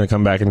 I'm going to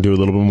come back and do a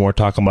little bit more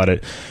talk about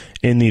it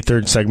in the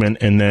third segment,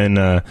 and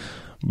then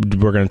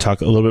we're going to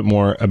talk a little bit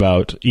more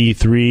about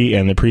E3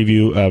 and the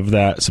preview of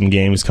that, some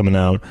games coming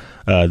out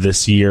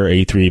this year,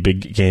 E3,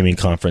 big gaming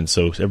conference.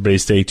 So everybody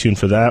stay tuned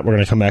for that. We're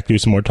going to come back, do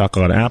some more talk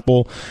on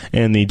Apple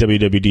and the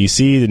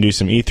WWDC, then do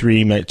some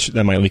E3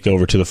 that might leak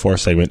over to the 4th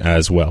segment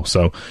as well.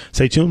 So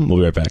stay tuned. We'll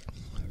be right back.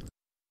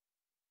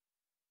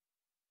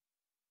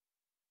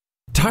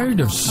 Tired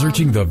of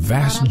searching the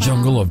vast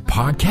jungle of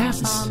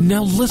podcasts?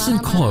 Now listen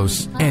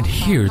close and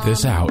hear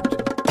this out.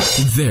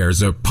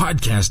 There's a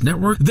podcast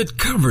network that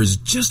covers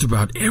just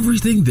about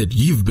everything that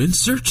you've been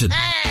searching.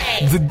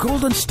 Hey! The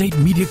Golden State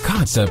Media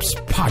Concepts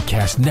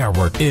Podcast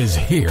Network is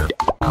here.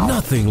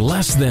 Nothing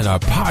less than a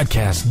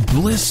podcast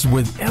bliss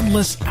with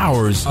endless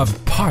hours of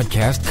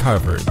podcast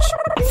coverage.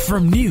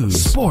 From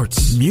news,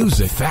 sports,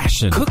 music,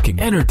 fashion, cooking,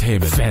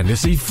 entertainment,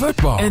 fantasy,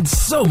 football, and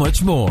so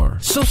much more.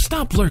 So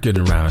stop lurking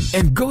around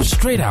and go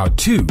straight out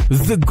to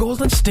the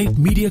Golden State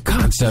Media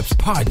Concepts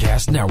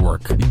Podcast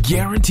Network.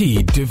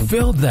 Guaranteed to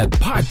fill that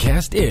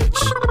podcast itch.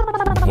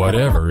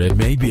 Whatever it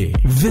may be.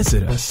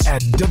 Visit us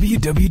at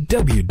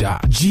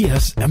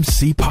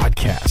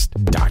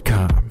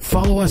www.gsmcpodcast.com.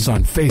 Follow us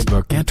on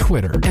Facebook and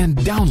Twitter, and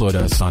download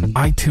us on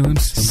iTunes,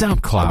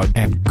 SoundCloud,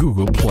 and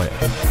Google Play.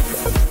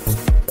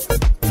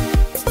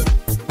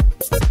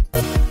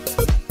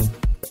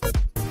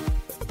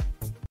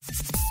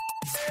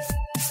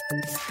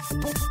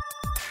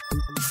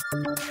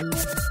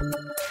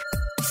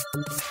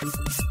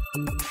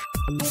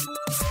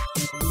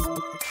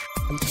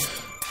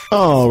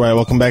 All right,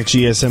 welcome back,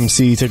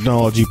 GSMC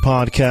Technology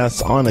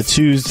Podcast on a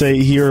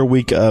Tuesday here,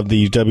 week of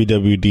the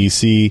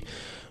WWDC,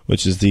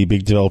 which is the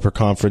big developer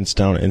conference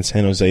down in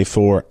San Jose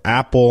for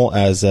Apple,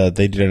 as they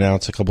did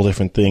announce a couple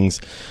different things.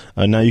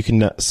 Now you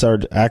can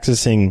start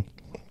accessing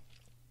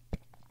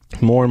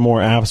more and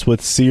more apps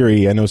with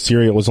Siri. I know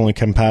Siri was only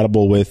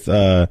compatible with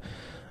the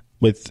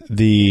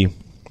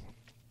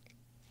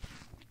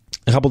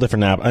a couple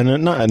different apps, and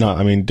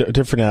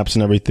different apps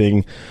and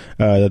everything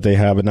that they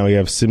have. But now we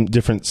have some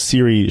different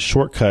Siri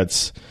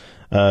shortcuts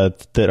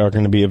that are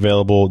going to be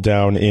available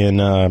down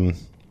in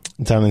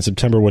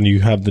September when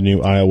you have the new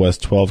iOS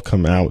 12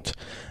 come out,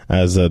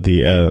 as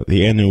the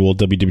annual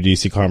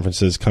WWDC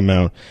conferences come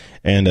out.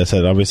 And I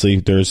said, obviously,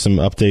 there's some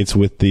updates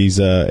with these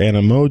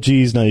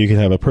Animojis. Now you can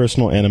have a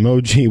personal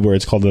Animoji where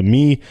it's called a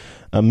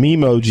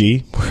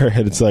Memoji, where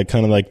it's like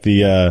kind of like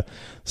the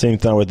same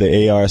thing with the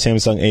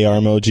Samsung AR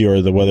emoji, or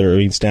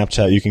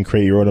Snapchat. You can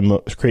create your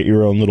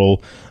own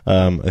little.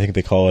 I think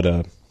they call it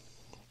a.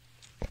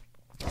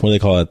 What do they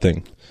call that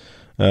thing?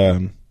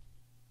 Hold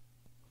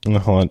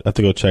on, I have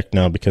to go check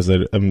now because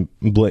I'm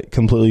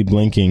completely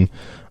blanking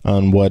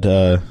on what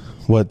the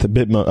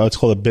Bitmo. Oh, it's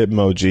called a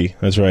Bitmoji.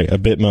 That's right, a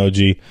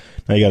Bitmoji.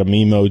 Now you got a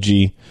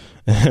Memoji.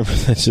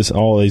 That's just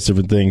all these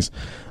different things.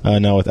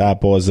 Now with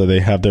Apple, is that they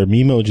have their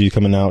Memoji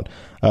coming out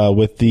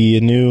with the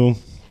new.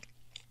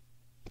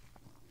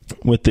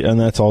 And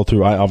that's all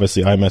through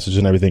obviously iMessage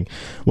and everything.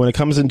 When it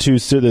comes into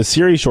the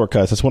Siri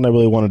shortcuts, that's what I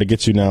really wanted to get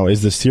to now,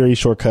 is the Siri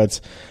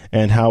shortcuts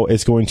and how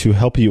it's going to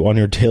help you on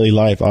your daily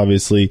life.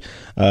 Obviously,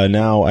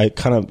 now I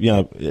kind of,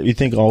 you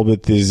think all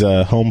with these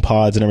home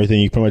pods and everything,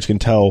 you pretty much can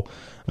tell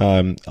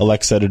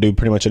Alexa to do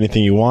pretty much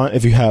anything you want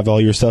if you have all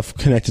your stuff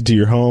connected to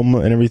your home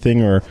and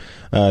everything, or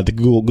the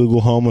Google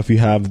Home. If you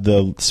have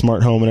the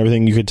smart home and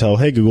everything, you could tell,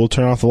 hey Google,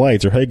 turn off the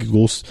lights, or hey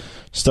Google,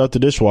 start the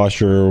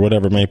dishwasher, or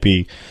whatever it might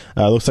be.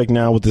 Looks like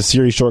now with the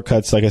Siri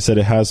shortcuts, like I said,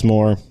 it has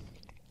more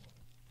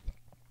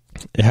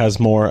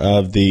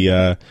of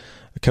the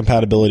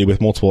compatibility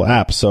with multiple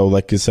apps. So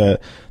like I said,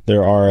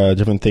 there are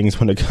different things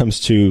when it comes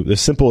to the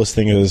simplest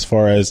thing, as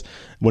far as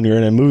when you're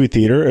in a movie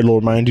theater, it'll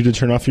remind you to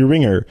turn off your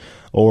ringer,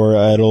 or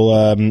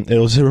it'll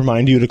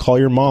remind you to call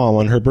your mom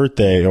on her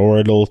birthday, or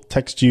it'll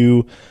text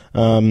you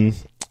a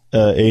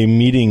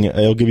meeting.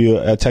 It'll give you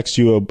text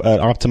you an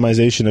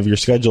optimization of your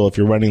schedule if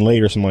you're running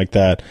late or something like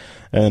that.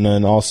 And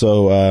then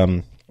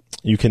also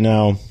you can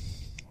now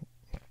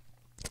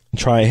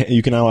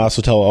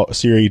also tell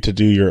Siri to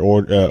do your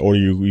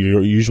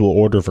your usual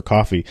order for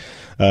coffee.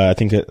 I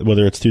think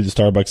whether it's through the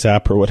Starbucks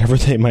app or whatever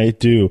they might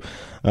do,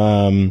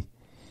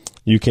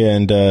 you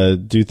can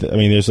do.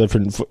 There's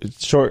different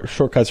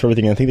shortcuts for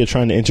everything. I think they're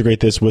trying to integrate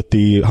this with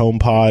the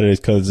HomePod,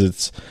 because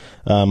it's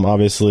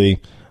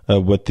obviously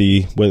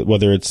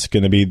whether it's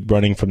going to be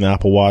running from the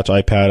Apple Watch,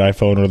 iPad,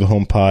 iPhone, or the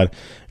HomePod.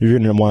 You're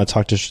going to want to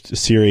talk to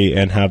Siri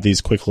and have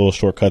these quick little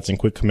shortcuts and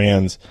quick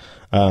commands.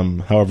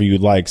 However you'd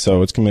like.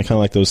 So it's going to be kind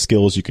of like those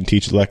skills you can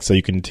teach Alexa,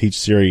 you can teach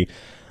Siri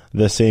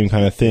the same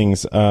kind of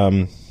things.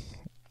 There's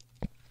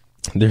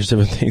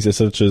different things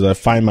such as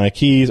find my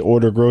keys,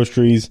 order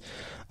groceries.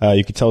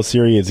 You can tell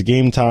Siri it's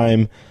game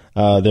time.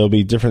 There'll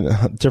be different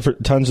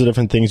tons of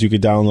different things you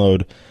could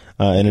download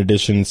in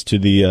additions to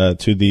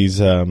these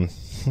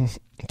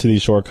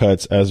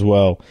shortcuts as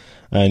well,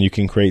 and you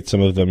can create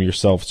some of them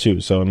yourself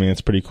too. So it's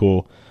pretty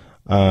cool.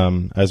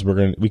 As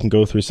we can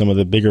go through some of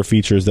the bigger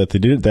features that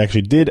they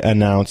actually did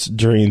announce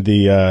during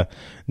the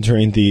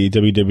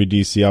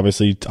WWDC.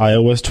 Obviously,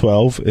 iOS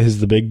 12 is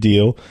the big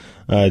deal.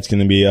 It's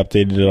going to be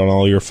updated on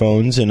all your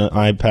phones and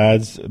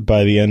iPads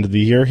by the end of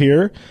the year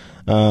here.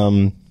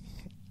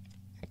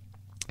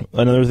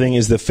 Another thing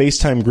is the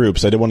FaceTime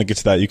groups. I didn't want to get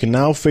to that. You can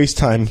now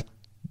FaceTime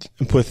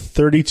with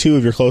 32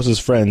 of your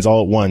closest friends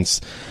all at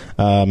once.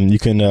 You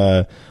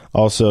can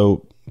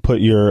also put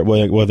your,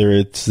 whether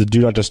it's the do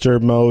not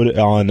disturb mode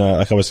on,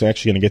 like I was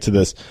actually going to get to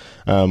this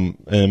in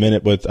a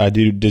minute, but I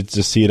did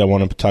just see it. I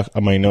want to talk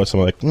on my notes.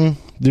 I'm like,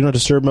 do not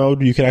disturb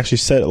mode. You can actually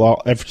set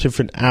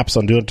different apps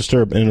on do not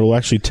disturb, and it will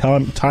actually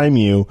time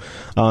you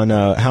on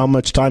how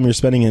much time you're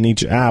spending in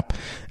each app.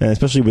 And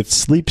especially with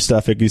sleep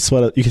stuff, you can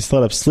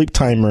set up sleep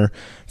timer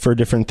for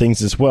different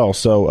things as well.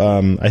 So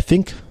I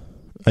think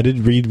I did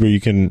read where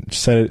you can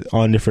set it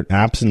on different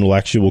apps, and it'll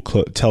actually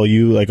tell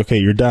you, like, okay,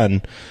 you're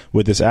done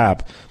with this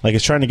app. Like,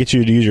 it's trying to get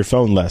you to use your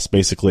phone less,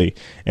 basically,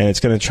 and it's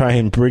going to try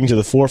and bring to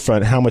the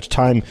forefront how much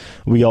time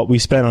we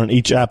spend on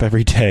each app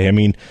every day. I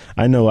mean,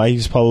 I know I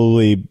use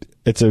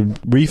it's a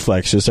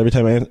reflex. Just every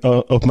time I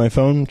open my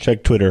phone,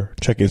 check Twitter,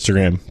 check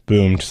Instagram,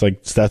 boom, just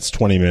like that's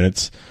 20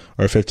 minutes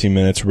or 15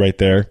 minutes right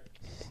there.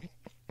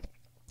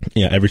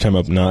 Yeah, every time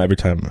up, not every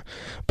time,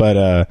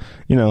 but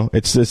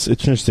it's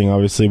interesting.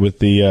 Obviously, with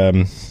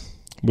the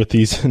with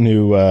these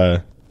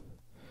new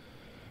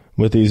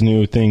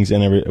things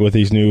and with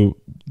these new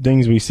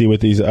things we see with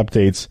these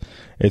updates,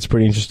 it's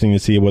pretty interesting to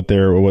see what they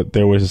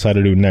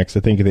decided to do next. I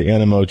think the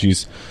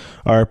Animojis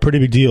are a pretty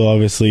big deal.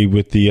 Obviously,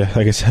 with the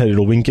like I said,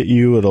 it'll wink at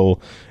you.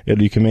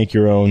 You can make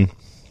your own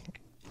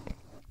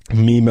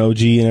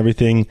Memoji and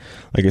everything.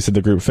 Like I said,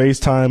 the group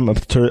FaceTime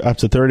up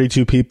to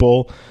 32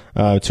 people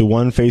to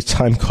one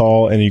FaceTime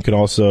call, and you can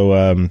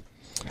also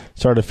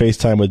start a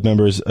FaceTime with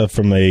members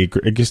from a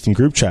existing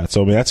group chat.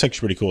 So I mean, that's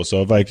actually pretty cool.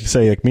 So if I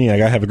say, like me, I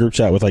have a group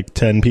chat with like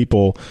 10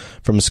 people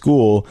from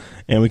school,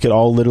 and we could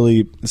all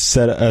literally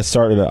start a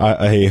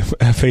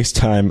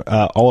FaceTime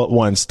all at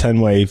once,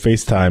 10-way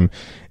FaceTime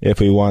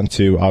if we want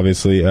to.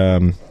 Obviously,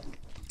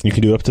 you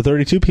can do it up to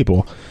 32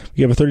 people.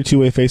 You have a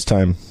 32-way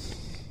FaceTime.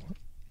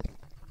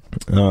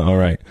 All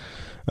right.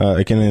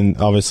 Again,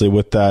 and obviously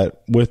with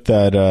that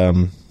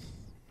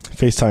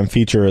FaceTime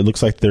feature, it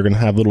looks like they're going to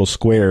have little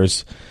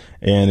squares,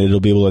 and it'll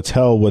be able to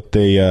tell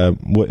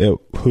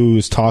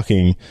who's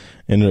talking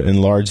and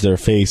enlarge their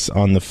face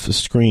on the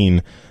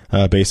screen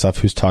based off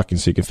who's talking,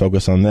 so you can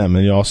focus on them.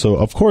 And you also,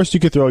 of course, you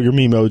could throw your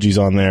Memojis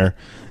on there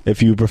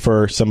if you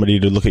prefer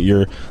somebody to look at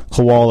your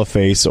koala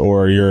face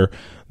or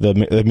the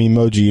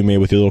Memoji you made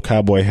with your little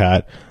cowboy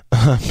hat.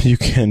 You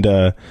could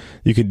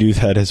do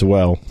that as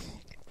well.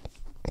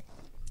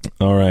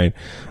 All right.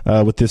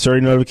 With the Siri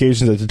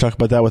notifications, I have to talk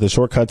about that with the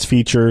shortcuts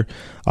feature.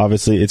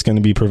 Obviously, it's going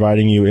to be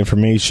providing you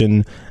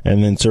information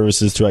and then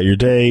services throughout your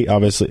day.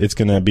 Obviously, it's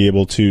going to be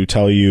able to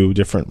tell you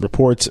different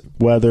reports,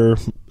 weather,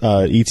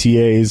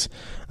 ETAs.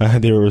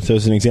 There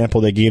was an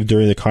example they gave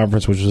during the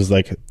conference, which was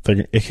like,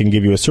 it can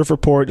give you a surf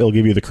report. It'll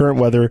give you the current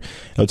weather.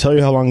 It'll tell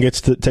you how long it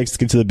takes to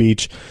get to the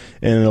beach,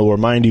 and it'll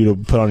remind you to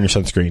put on your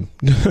sunscreen.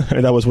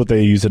 And that was what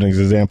they used as an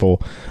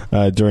example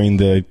during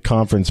the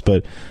conference.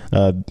 But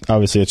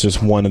obviously, it's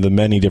just one of the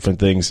many different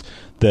things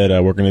that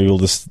we're going to be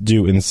able to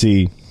do and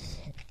see.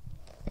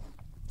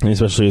 And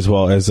especially as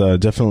well as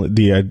definitely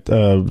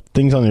the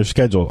things on your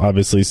schedule,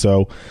 obviously.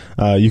 So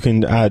you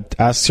can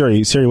ask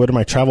Siri, what are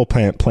my travel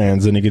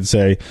plans? And you could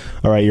say,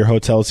 all right, your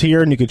hotel's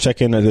here, and you could check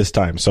in at this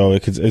time. So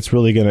it's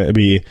really going to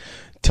be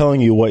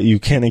telling you what you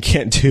can and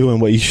can't do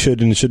and what you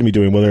should and shouldn't be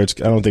doing. I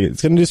don't think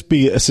it's going to just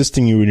be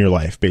assisting you in your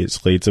life,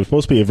 basically. It's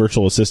supposed to be a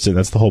virtual assistant.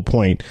 That's the whole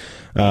point.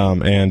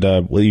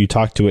 You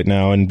talk to it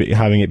now and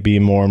having it be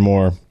more and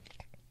more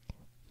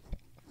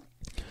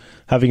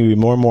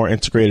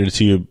integrated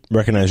to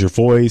recognize your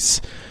voice,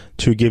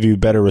 to give you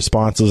better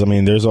responses. I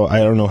mean, I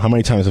don't know how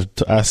many times I've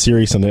asked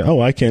Siri something, oh,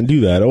 I can't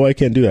do that. Oh, I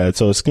can't do that.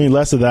 So it's going to be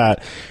less of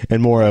that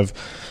and more of,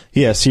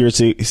 yeah,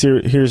 Siri,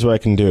 here's what I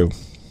can do.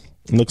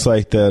 It looks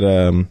like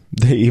that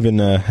they even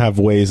have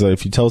ways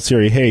if you tell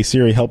Siri, hey,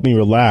 Siri, help me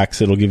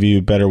relax, it'll give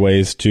you better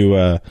ways to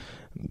do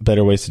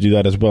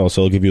that as well.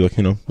 So it'll give you a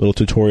little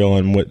tutorial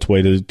on what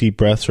way to deep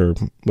breaths or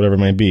whatever it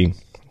might be.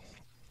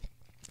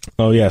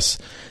 Oh, yes.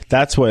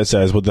 That's what it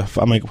says.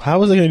 I'm like,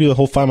 how is it going to do the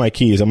whole Find My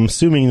Keys? I'm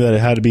assuming that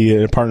it had to be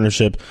in a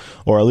partnership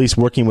or at least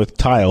working with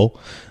Tile,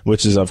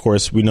 which is, of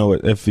course, we know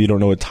if you don't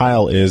know what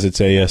Tile is,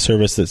 it's a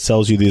service that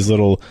sells you these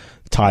little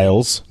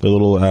tiles, the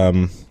little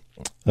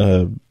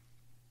they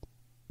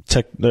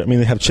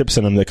have chips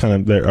in them that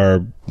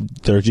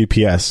they're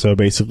GPS. So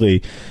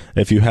basically,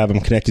 if you have them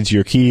connected to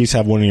your keys,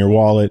 have one in your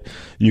wallet,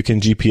 you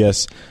can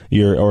GPS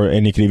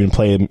and you can even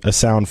play a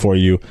sound for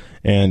you.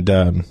 And,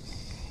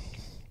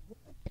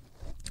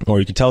 or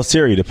you can tell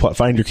Siri to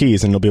find your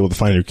keys, and you'll be able to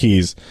find your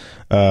keys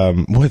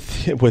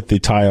with the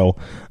Tile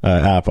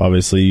app.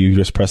 Obviously, you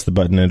just press the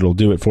button, and it'll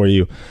do it for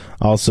you.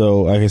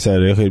 Also, like I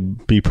said, it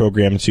could be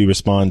programmed to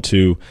respond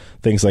to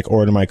things like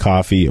order my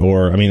coffee,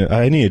 or,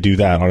 I need to do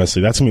that,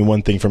 honestly. That's going to be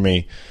one thing for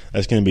me.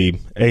 That's going to be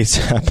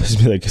ASAP.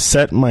 Is like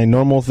set my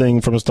normal thing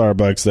from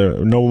Starbucks,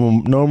 the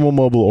normal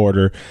mobile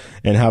order,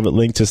 and have it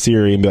linked to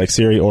Siri and be like,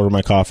 Siri, order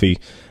my coffee,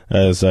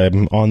 as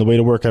I'm on the way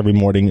to work every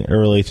morning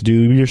early to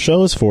do these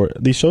shows for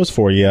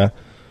you.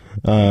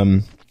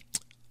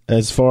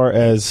 As far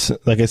as,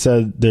 like I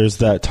said, there's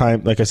that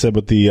time, like I said,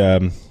 with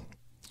the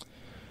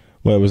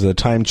what was it,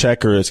 time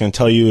checker. It's going to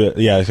tell you,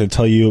 it's going to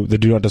tell you the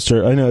do not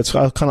disturb. I know it's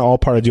kind of all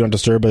part of do not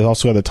disturb, but it's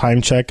also got the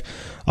time check.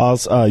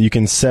 Also, you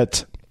can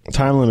set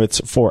time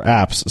limits for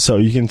apps, so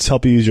you can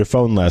help you use your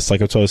phone less.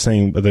 Like what I was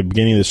saying at the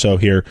beginning of the show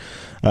here,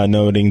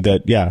 noting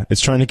that,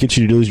 it's trying to get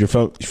you to use your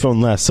phone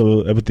less.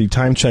 So with the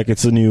time check,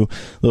 it's a new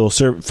little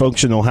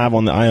function they'll have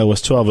on the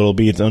iOS 12. It'll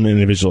be its own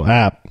individual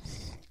app.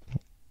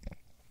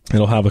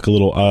 It'll have like a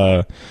little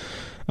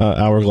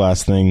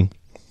hourglass thing.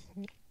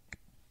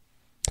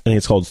 I think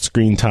it's called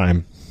Screen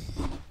Time,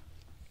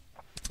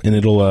 and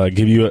it'll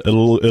give you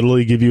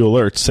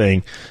alerts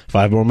saying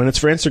 5 more minutes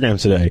for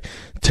Instagram today,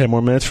 10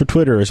 more minutes for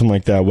Twitter, or something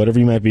like that. Whatever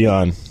you might be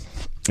on,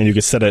 and you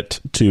can set it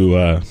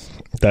to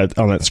that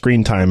on that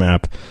Screen Time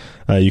app.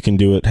 You can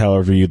do it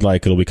however you'd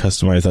like. It'll be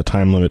customized that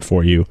time limit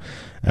for you.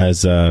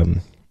 As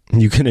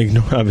you can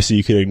ignore, obviously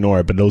you can ignore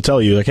it, but it'll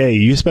tell you like, hey,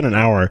 you spent an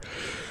hour.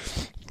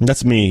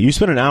 That's me. You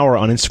spent an hour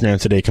on Instagram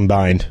today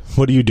combined.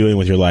 What are you doing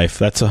with your life?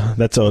 That's a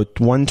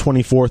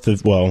 1/24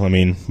 of, well, I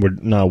mean, we're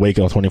not awake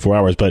all 24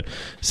 hours, but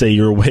say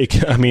you're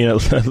awake, I mean,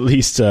 at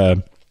least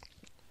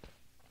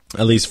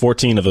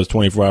 14 of those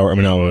 24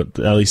 hours,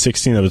 at least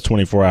 16 of those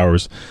 24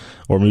 hours,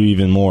 or maybe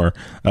even more.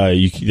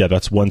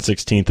 That's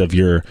 1/16 of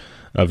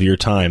your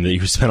time that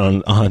you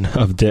spent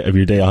of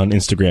your day on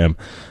Instagram.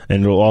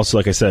 And it'll also,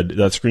 like I said,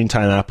 that Screen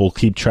Time app will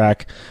keep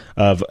track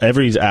of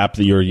every app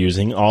that you're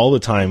using, all the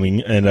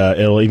timing, and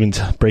it'll even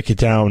break it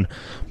down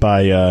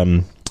by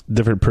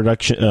different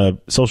production,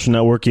 social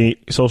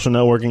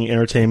networking,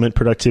 entertainment,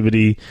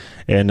 productivity,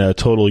 and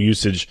total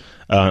usage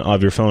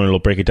of your phone. It'll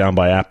break it down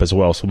by app as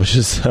well. So, which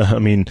is,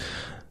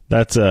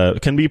 that's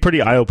can be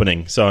pretty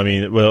eye-opening. So,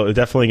 it's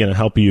definitely going to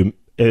help you.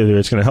 Either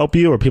it's going to help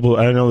you, or people.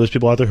 I know there's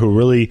people out there who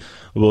really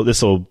will.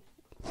 This will,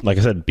 like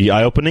I said, be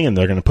eye-opening, and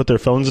they're going to put their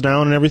phones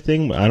down and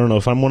everything. I don't know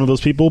if I'm one of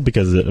those people,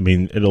 because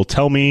it'll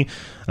tell me.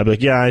 I'll be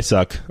like, yeah, I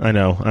suck. I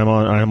know. I'm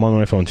on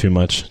my phone too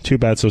much. Too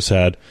bad, so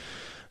sad.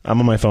 I'm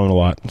on my phone a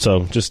lot,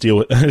 so just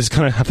just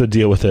kind of have to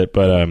deal with it.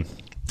 But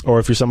or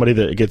if you're somebody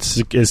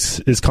that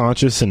is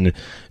conscious, and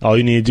all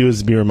you need to do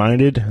is be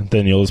reminded,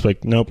 then you'll just be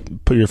like, nope,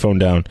 put your phone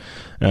down.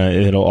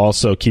 It'll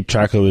also keep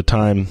track of the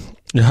time.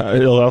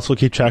 It'll also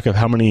keep track of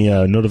how many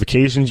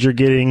notifications you're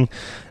getting.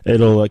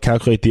 It'll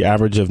calculate the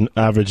average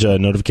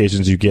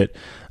notifications you get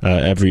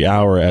every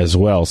hour as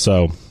well.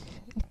 So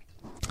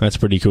that's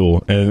pretty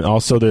cool. And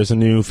also, there's a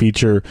new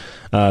feature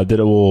that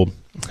it will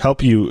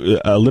help you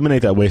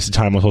eliminate that wasted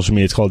time on social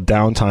media. It's called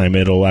downtime.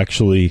 It'll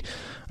actually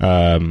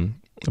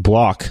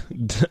block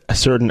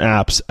certain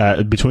apps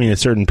between a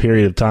certain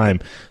period of time.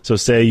 So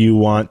say you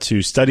want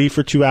to study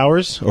for 2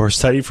 hours, or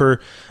study for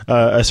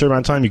a certain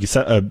amount of time, you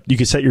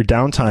can set your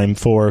downtime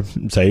for,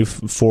 say,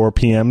 4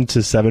 p.m.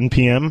 to 7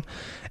 p.m.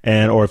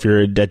 Or if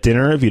you're at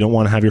dinner, if you don't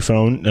want to have your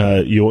phone,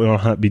 you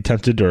won't be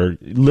tempted, or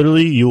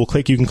literally you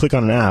can click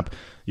on an app.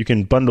 You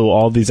can bundle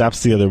all these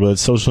apps together, whether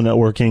it's social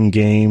networking,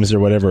 games, or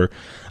whatever.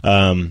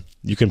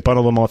 You can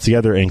bundle them all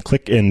together and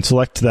click and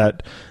select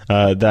that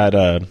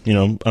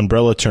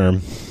umbrella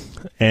term,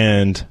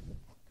 and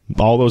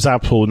all those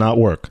apps will not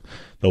work.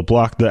 They'll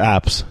block the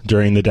apps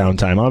during the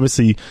downtime.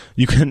 Obviously,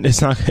 you can.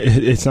 It's not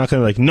going to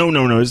like no.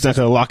 It's not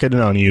going to lock it in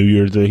on you.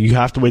 You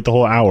have to wait the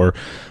whole hour,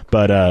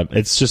 but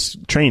it's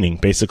just training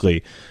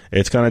basically.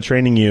 It's kind of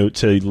training you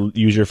to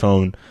use your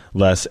phone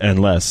less and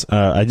less.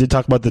 I did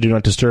talk about the do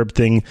not disturb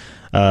thing.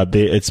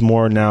 It's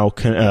more now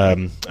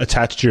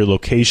attached to your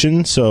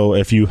location. So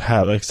if you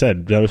have, like I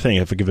said, the other thing,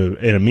 if you're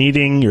in a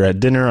meeting, you're at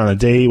dinner, on a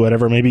date,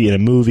 whatever, maybe in a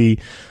movie,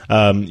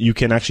 you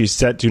can actually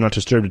set do not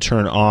disturb to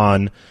turn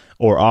on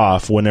or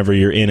off whenever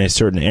you're in a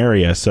certain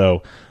area.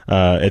 So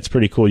it's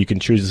pretty cool. You can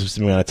choose a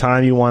specific amount of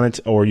time you want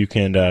it, or you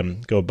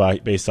can go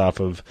based off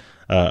of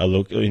a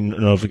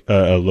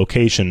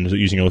location,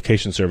 using a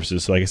location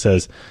services. So like it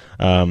says,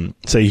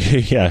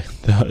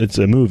 it's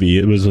a movie.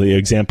 It was the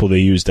example they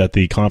used at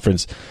the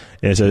conference.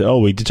 And it said, "Oh,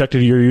 we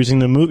detected you're using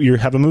the movie. You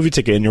have a movie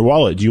ticket in your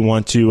wallet. Do you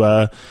want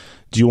to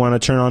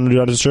turn on Do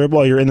Not Disturb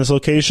while you're in this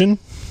location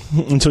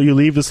until you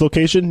leave this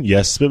location?"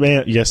 Yes,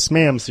 ma'am. Yes,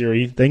 ma'am.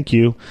 Siri, thank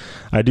you.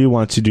 I do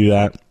want to do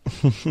that.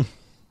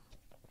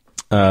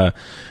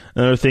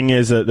 Another thing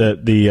is that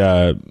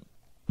the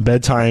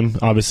bedtime,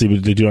 obviously,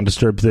 with the Do Not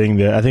Disturb thing.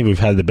 I think we've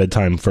had the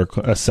bedtime for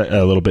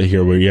a little bit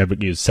here, where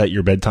you set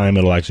your bedtime.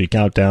 It'll actually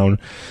count down,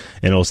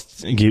 and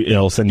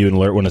it'll send you an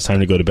alert when it's time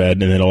to go to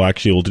bed, and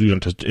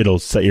it'll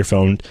set your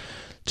phone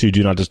to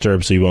Do Not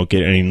Disturb, so you won't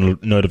get any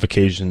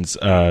notifications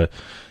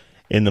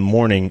in the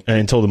morning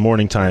until the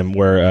morning time,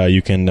 where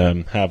you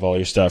can have all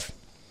your stuff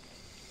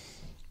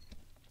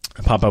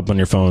pop up on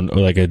your phone, or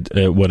like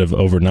it would have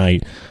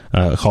overnight.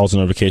 Calls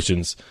and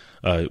notifications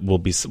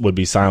would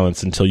be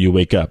silenced until you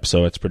wake up.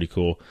 So it's pretty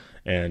cool,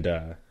 and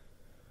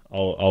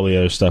all the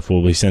other stuff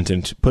will be sent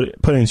into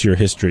put into your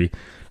history.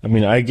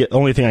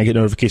 Only thing I get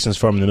notifications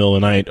from in the middle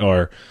of the night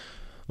are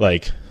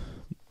like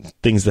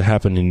things that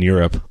happen in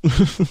Europe,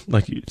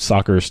 like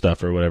soccer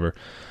stuff or whatever.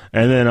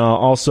 And then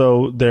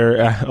also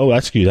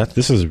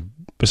this is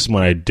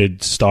when I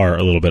did star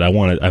a little bit.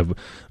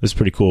 This is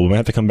pretty cool. We might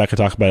have to come back and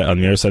talk about it on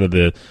the other side of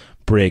the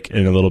break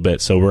in a little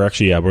bit. So we're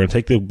going to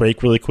take the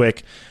break really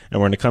quick, and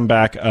we're going to come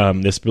back.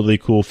 This really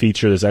cool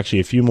feature, there's actually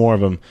a few more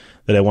of them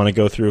that I want to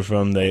go through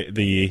from the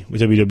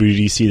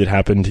WWDC that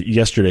happened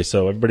yesterday.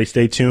 So everybody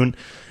stay tuned,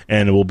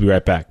 and we'll be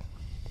right back.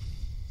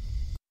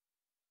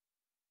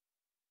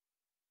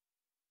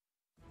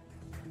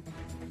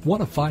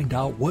 Want to find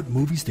out what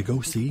movies to go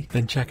see?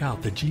 Then check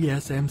out the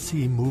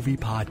GSMC Movie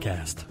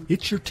Podcast.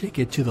 It's your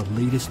ticket to the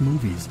latest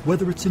movies,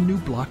 whether it's a new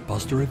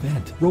blockbuster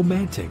event,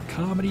 romantic,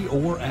 comedy,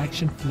 or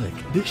action flick.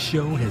 This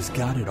show has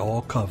got it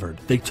all covered.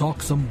 They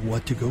talk some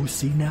what to go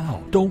see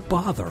now, don't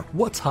bother,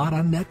 what's hot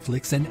on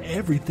Netflix, and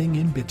everything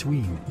in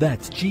between.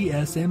 That's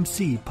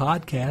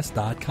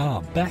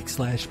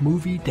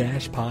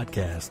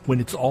GSMCpodcast.com/movie-podcast. When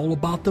it's all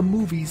about the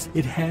movies,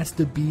 it has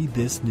to be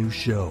this new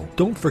show.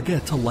 Don't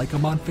forget to like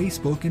them on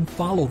Facebook and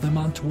follow them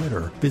on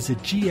Twitter. Visit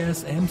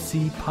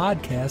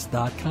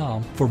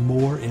GSMCpodcast.com for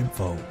more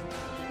info.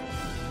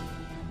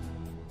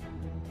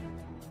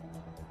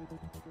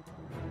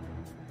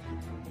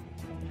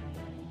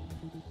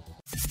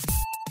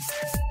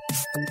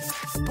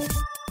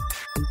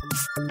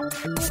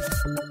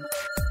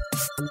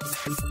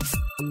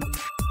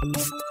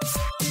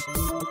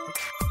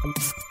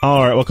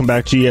 All right, welcome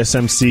back,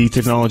 GSMC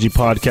Technology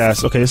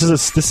Podcast. Okay,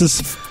 this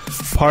is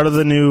part of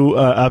the new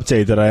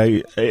update that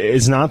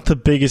is not the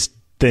biggest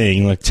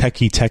thing, like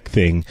techie tech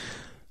thing,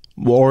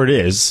 or it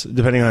is,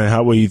 depending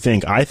on what you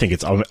think. I think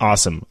it's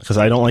awesome because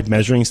I don't like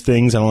measuring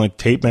things. I don't like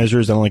tape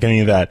measures. I don't like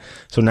any of that.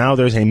 So now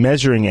there's a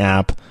measuring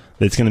app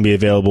that's going to be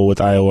available with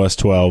iOS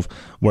 12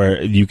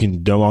 where you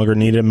can no longer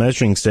need a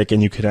measuring stick,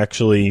 and you could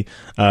actually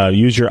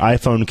use your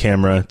iPhone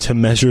camera to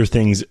measure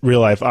things,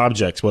 real-life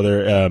objects,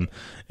 whether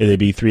they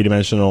be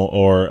three-dimensional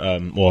or,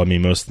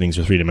 most things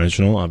are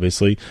three-dimensional,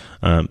 obviously,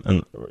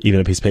 and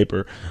even a piece of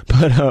paper,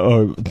 but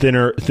or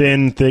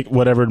thin, thick,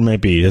 whatever it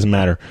might be, it doesn't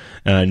matter.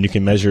 And you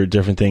can measure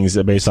different things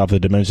based off the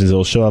dimensions.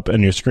 It'll show up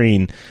on your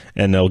screen,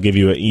 and they'll give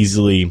you an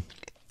easily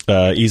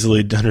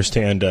to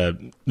understand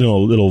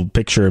little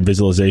picture and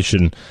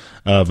visualization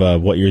of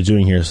what you're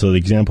doing here. So the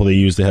example they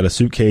used, they had a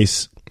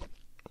suitcase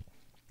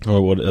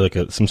or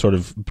some sort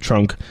of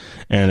trunk,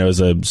 and it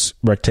was a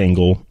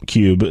rectangle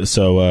cube,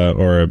 so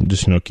or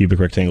just cubic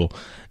rectangle,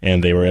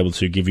 and they were able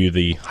to give you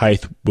the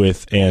height,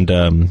 width, and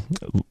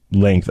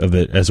length of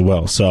it as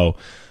well. So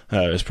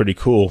it's pretty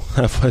cool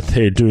what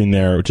they're doing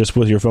there. Just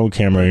with your phone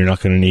camera, you're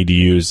not going to need to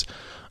use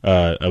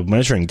a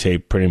measuring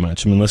tape, pretty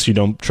much, unless you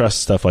don't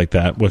trust stuff like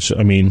that, which,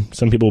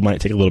 some people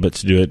might take a little bit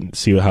to do it and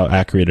see how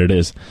accurate it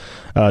is.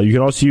 You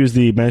can also use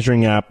the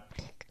measuring app,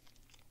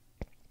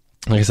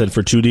 like I said,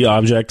 for 2D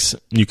objects.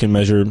 You can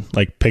measure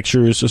like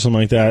pictures or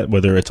something like that,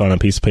 whether it's on a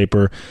piece of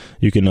paper.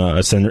 You can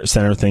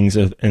center things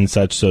and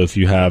such. So if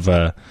you have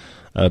a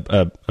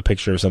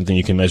picture of something,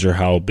 you can measure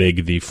how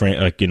big the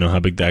frame, how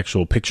big the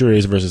actual picture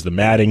is versus the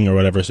matting or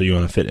whatever. So you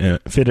want to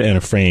fit it in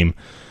a frame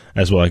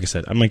as well. Like I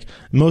said,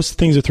 most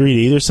things are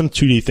 3D. There's some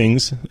 2D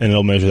things, and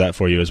it'll measure that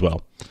for you as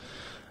well.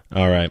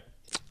 All right.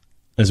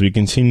 As we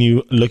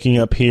continue looking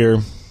up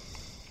here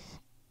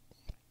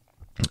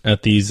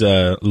at these these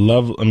are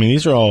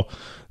all,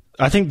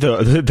 I think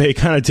they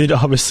kind of did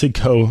obviously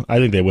go, I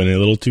think they went a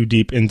little too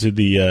deep into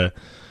the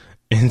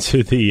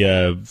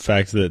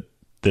fact that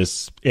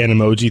this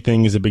Animoji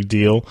thing is a big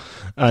deal.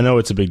 I know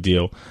it's a big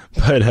deal,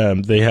 but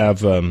they have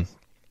so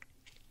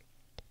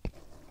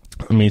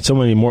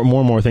many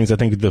more things. I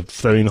think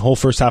the whole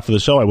first half of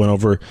the show I went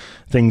over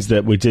things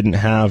that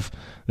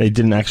they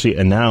didn't actually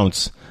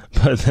announce,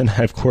 but then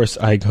of course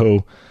I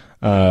go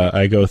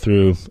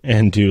through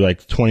and do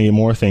like 20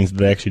 more things that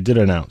they actually did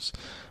announce,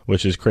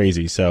 which is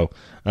crazy. So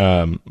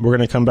we're going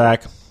to come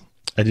back.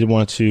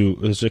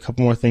 There's a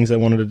couple more things I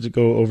wanted to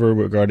go over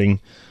regarding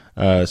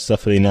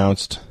stuff they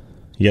announced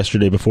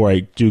yesterday before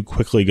I do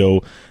quickly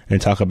go and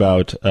talk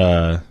about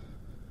the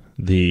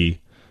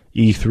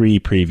E3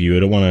 preview. I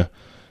don't want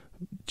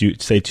to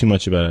say too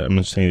much about it. I'm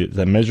just saying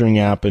that measuring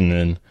app, and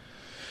then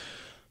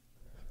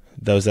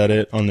was that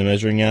it on the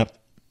measuring app?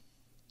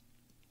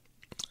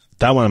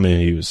 That one I'm going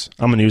to use.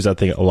 I'm going to use that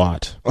thing a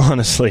lot.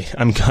 Honestly,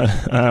 I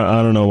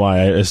don't know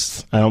why. I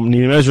don't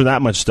need to measure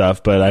that much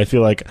stuff, but I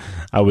feel like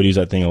I would use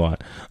that thing a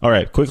lot. All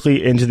right,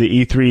 quickly into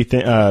the E3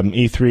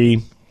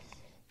 E3,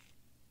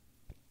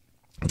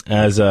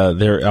 as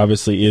there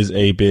obviously is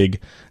a big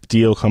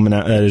deal coming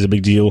out. That is a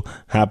big deal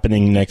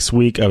happening next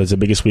week. It's the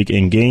biggest week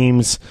in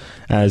games,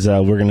 as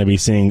we're going to be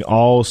seeing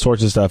all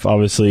sorts of stuff.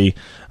 Obviously,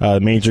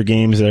 major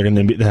games that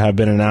have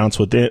been announced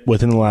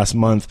within the last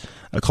month: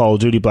 Call of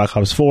Duty, Black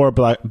Ops 4,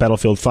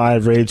 Battlefield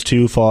 5, Rage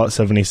 2, Fallout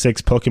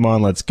 76, Pokemon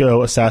Let's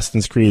Go,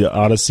 Assassin's Creed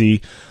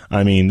Odyssey.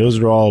 Those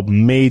are all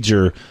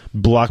major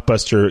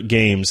blockbuster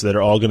games that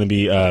are all going to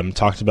be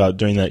talked about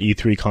during that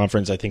E3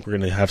 conference. I think we're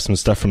going to have some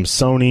stuff from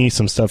Sony,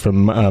 some stuff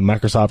from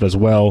Microsoft as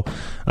well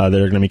that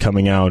are going to be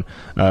coming out.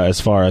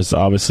 As far as,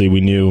 obviously, we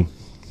knew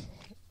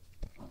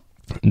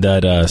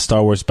that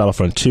Star Wars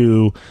Battlefront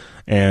 2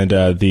 and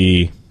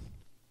the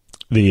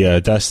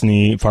the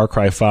Destiny, Far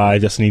Cry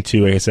 5, Destiny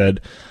 2, like I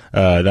said,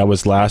 that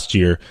was last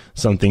year.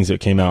 Some things that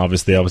came out,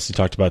 obviously,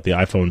 talked about the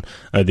iPhone,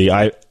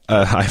 the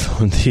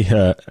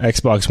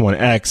Xbox One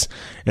X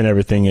and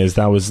everything.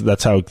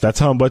 That's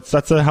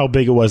how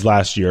big it was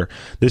last year.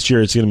 This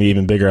year it's going to be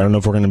even bigger. I don't know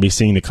if we're going to be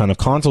seeing the kind of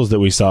consoles that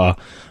we saw,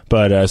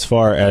 but as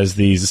far as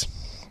these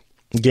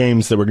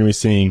games that we're going to be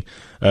seeing,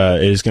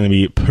 it is going to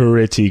be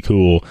pretty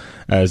cool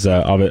as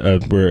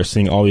we're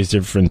seeing all these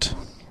different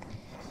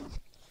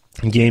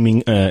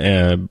gaming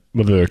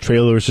whether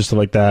trailers or stuff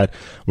like that,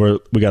 where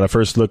we got a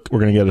first look. We're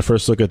going to get a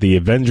first look at the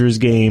Avengers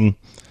game,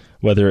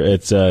 whether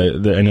it's I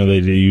know they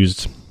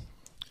used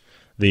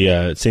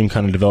the same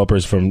kind of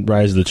developers from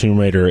Rise of the Tomb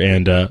Raider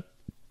and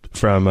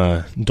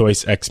from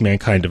Deus Ex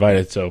Mankind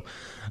Divided, so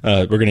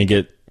we're going to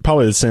get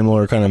probably the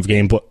similar kind of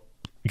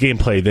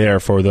gameplay there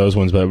for those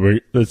ones, but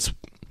it's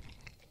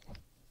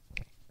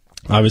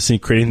obviously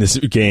creating this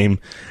game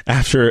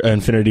after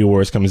Infinity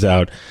Wars comes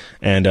out,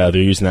 and they're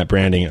using that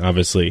branding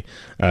obviously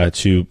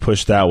to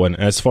push that one.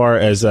 As far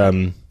as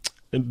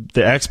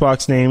the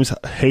Xbox names,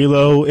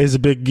 Halo is a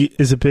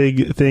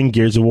big thing.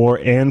 Gears of War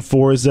and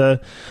Forza,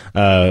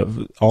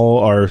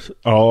 all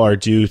are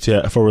due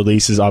for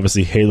releases.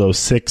 Obviously, Halo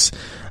 6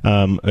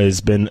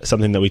 has been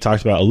something that we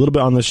talked about a little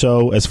bit on the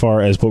show. As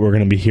far as what we're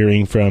going to be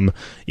hearing from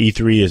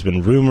E3, there's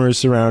been rumors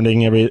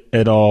surrounding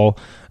it all.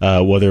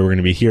 Whether we're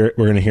going to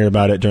hear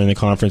about it during the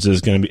conference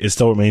it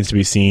still remains to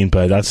be seen.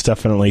 But that's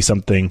definitely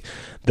something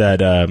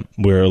that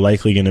we're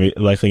likely going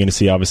to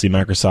see. Obviously,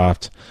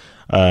 Microsoft.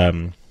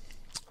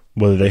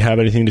 Whether they have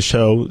anything to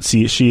show,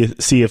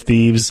 Sea of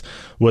Thieves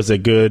was a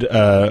good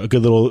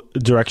little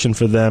direction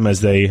for them as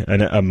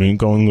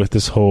going with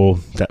this whole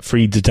that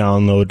free to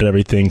download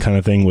everything kind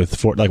of thing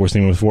with like we're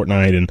seeing with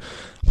Fortnite and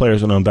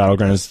Players Unknown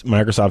Battlegrounds.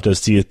 Microsoft does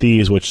Sea of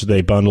Thieves, which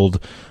they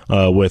bundled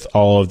with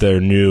all of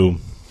their new,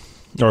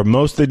 or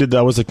most they did.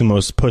 That was like the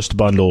most pushed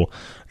bundle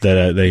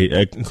that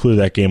they included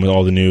that game with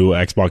all the new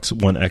Xbox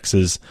One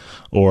X's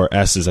or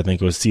S's. I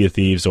think it was Sea of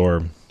Thieves,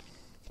 or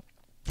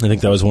I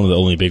think that was one of the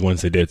only big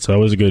ones they did. So that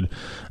was a good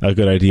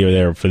idea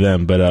there for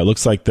them. But it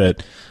looks like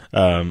that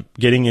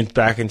getting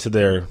back into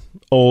their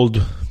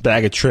old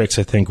bag of tricks,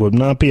 I think, would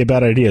not be a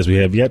bad idea. As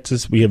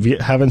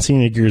haven't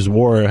seen a Gears of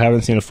War,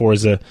 haven't seen a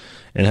Forza,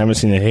 and haven't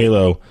seen a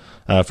Halo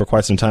for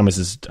quite some time. I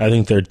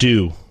think they're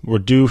due. We're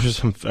due for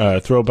some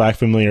throwback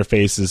familiar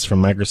faces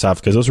from Microsoft,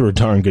 because those were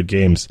darn good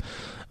games.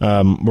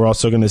 We're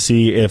also going to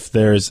see if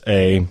there's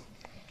a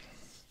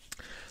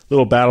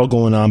little battle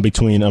going on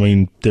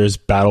between, there's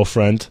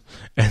Battlefront,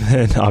 and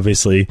then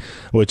obviously,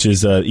 which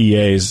is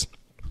EA's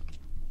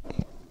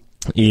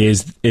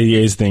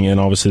thing, and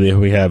obviously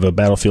we have a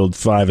Battlefield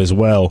 5 as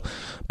well.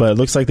 But it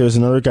looks like there's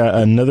another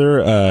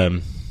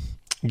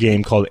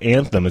game called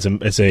Anthem.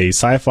 It's a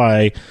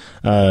sci-fi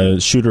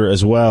shooter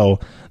as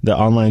well, the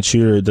online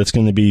shooter that's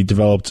going to be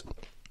developed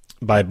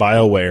by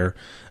BioWare,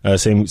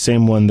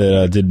 same one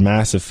that did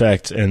Mass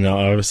Effect, and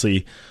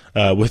obviously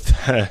with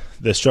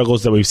the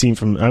struggles that we've seen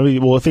from,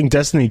 I think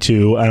Destiny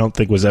 2, I don't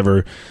think was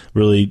ever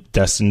really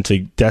destined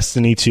to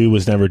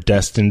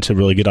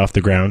really get off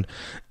the ground,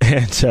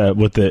 and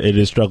it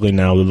is struggling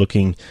now. We're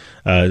looking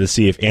to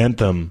see if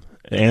Anthem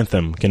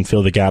can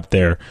fill the gap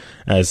there,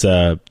 as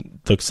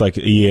looks like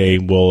EA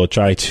will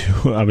try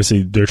to.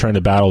 Obviously, they're trying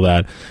to battle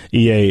that.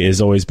 EA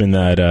has always been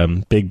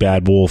that big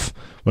bad wolf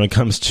when it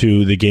comes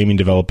to the gaming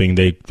developing.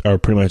 They are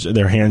pretty much,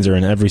 their hands are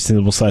in every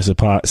single slice of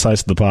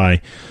the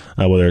pie,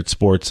 whether it's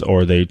sports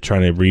or they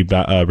trying to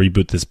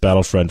reboot this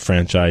Battlefront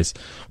franchise,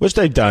 which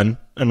they've done.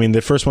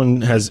 The first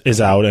one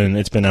is out, and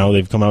it's been out.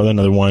 They've come out with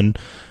another one,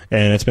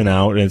 and it's been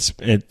out. And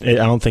I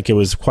don't think it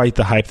was quite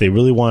the hype they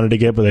really wanted to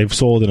get, but they've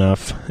sold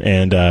enough.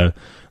 And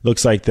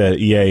looks like that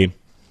EA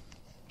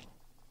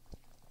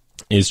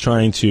is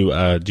trying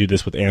to do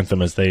this with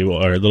Anthem, as they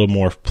are a little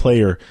more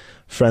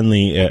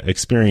player-friendly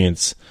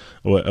experience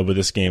with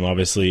this game.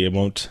 Obviously, it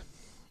won't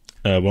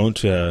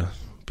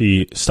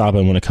be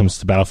stopping when it comes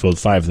to Battlefield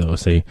 5, though.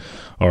 As they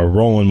are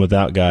rolling with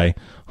that guy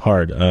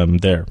hard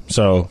there.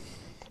 So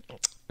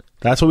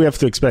that's what we have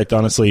to expect,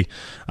 honestly.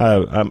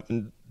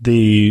 When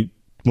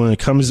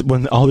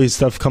all these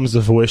stuff comes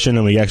to fruition,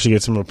 and we actually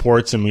get some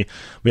reports, and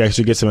we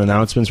actually get some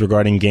announcements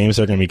regarding games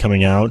that are going to be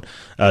coming out,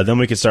 then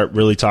we can start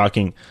really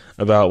talking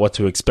about what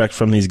to expect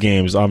from these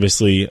games.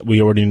 Obviously,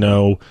 we already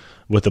know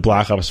what the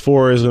Black Ops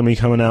 4 is going to be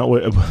coming out.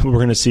 We're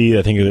going to see,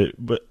 I think,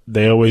 but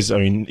they always,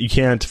 you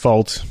can't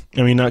fault.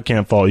 Not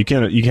can't fault. You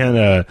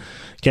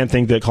can't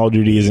think that Call of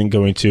Duty isn't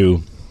going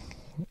to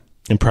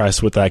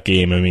impressed with that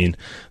game.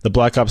 The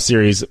Black Ops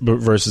series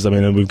versus,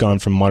 we've gone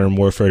from Modern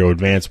Warfare to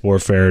Advanced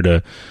Warfare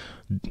to,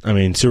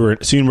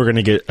 soon we're going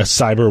to get a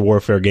cyber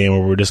warfare game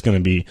where we're just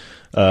going to be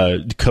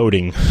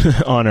coding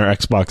on our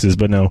Xboxes.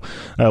 But no,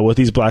 with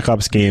these Black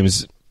Ops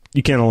games,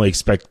 you can't only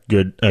expect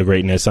good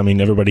greatness.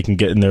 Everybody can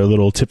get in their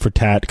little tit for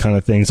tat kind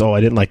of things. Oh, I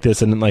didn't like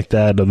this, I didn't like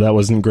that, or that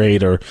wasn't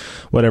great, or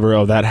whatever.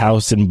 Oh, that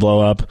house didn't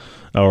blow up,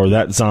 or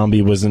that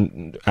zombie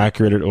wasn't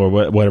accurate, or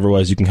whatever it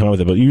was. You can come up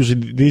with it. But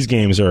usually these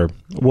games are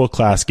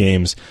world-class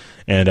games,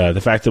 And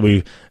the fact that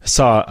we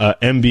saw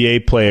an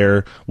NBA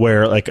player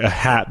wear like a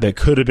hat that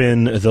could have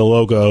been the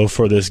logo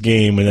for this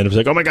game, and then it was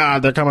like, oh my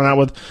God, they're coming out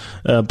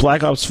with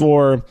Black Ops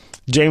 4.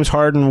 James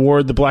Harden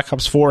wore the Black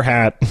Ops 4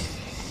 hat.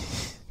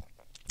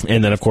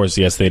 And then, of course,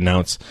 yes, they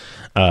announced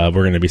we're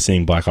going to be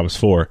seeing Black Ops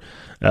 4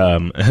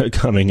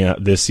 coming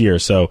out this year.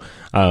 So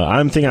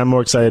I'm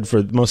most excited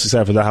for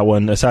that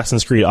one.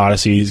 Assassin's Creed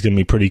Odyssey is going to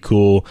be pretty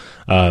cool.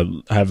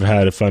 I've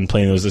had fun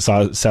playing those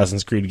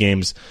Assassin's Creed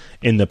games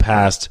in the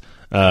past,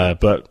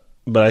 but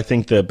I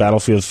think that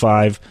Battlefield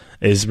 5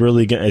 is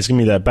really it's going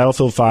to be that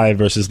Battlefield 5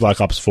 versus Black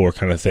Ops 4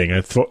 kind of thing.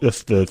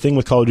 The thing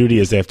with Call of Duty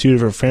is they have two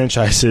different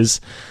franchises.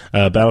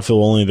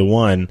 Battlefield only the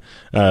one.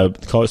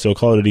 Call of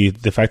Duty,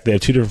 the fact that they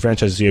have two different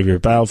franchises, you have your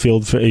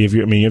Battlefield, you have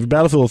your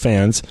Battlefield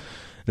fans,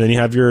 then you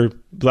have your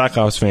Black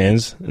Ops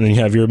fans, and then you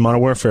have your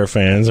Modern Warfare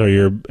fans, or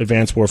your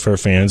Advanced Warfare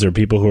fans, or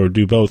people who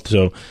do both.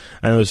 So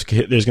I know there's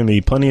going to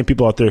be plenty of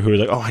people out there who are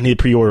like, oh, I need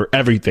to pre-order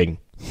everything.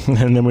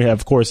 And then we have,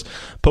 of course,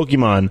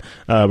 Pokemon.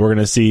 We're going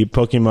to see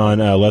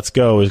Pokemon Let's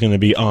Go is going to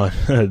be on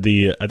I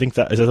think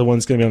is that the one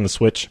that's going to be on the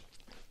Switch?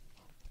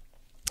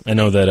 I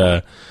know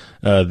that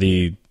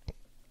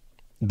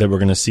that we're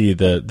going to see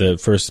the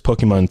first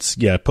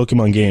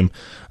Pokemon game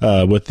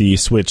with the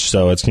Switch,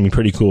 so it's going to be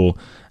pretty cool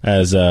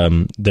as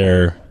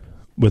they're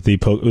with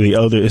the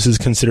other. This is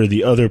considered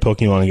the other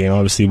Pokemon game.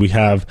 Obviously, we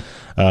have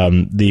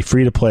the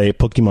free-to-play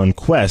Pokemon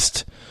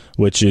Quest,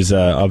 which is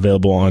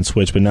available on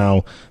Switch, but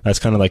now that's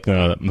kind of like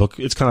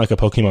it's kind of like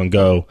a Pokemon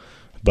Go,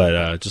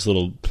 but just a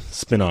little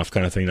spin-off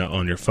kind of thing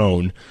on your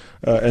phone.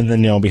 And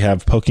then we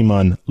have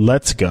Pokemon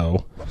Let's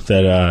Go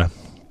that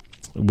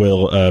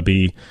will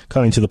be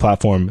coming to the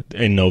platform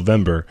in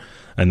November,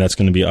 and that's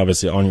going to be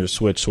obviously on your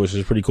Switch, which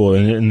is pretty cool.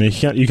 And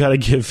you got to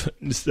give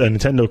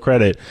Nintendo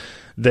credit;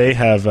 they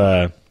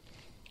have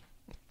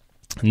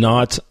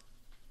not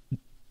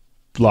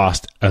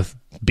lost a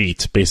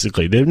beat.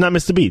 Basically, they've not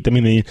missed a beat. I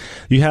mean,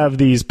 you have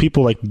these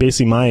people like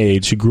basically my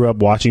age who grew up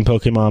watching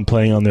Pokemon,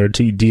 playing on their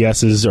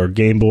DSs or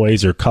Game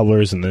Boys or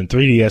Colors, and then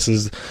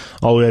 3DSs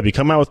all the way up. You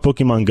come out with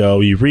Pokemon Go,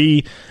 you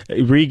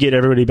get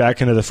everybody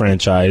back into the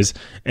franchise,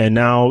 and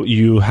now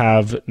you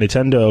have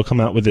Nintendo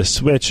come out with this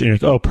Switch, and you're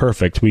like, oh,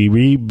 perfect. We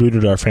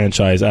rebooted our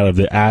franchise out of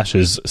the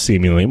ashes,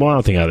 seemingly. Well, I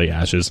don't think out of the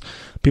ashes.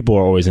 People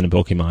are always into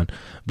Pokemon,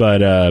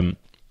 but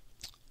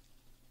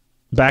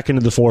back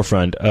into the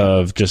forefront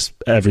of just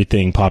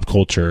everything pop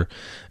culture.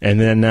 And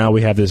then now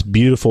we have this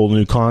beautiful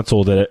new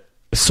console that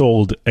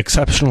sold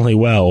exceptionally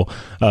well,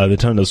 the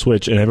Nintendo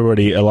Switch, and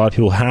a lot of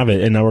people have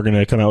it, and now we're going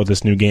to come out with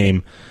this new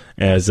game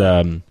as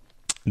the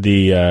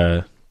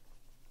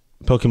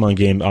Pokemon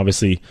game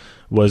obviously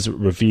was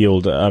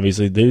revealed.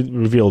 Obviously, they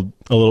revealed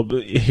a little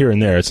bit here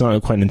and there. It's not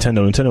quite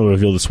Nintendo. Nintendo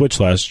revealed the Switch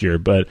last year,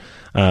 but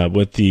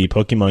with the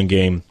Pokemon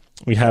game,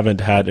 we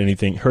haven't heard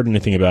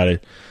anything about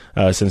it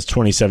since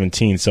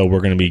 2017, so we're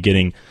going to be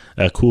getting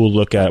a cool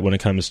look at when it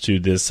comes to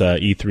this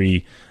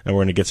E3, and we're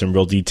going to get some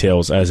real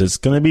details, as it's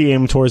going to be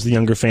aimed towards the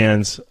younger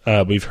fans,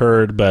 we've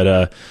heard,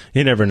 but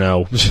you never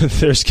know.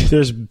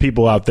 There's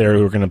people out there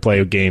who are going to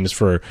play games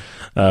for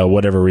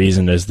whatever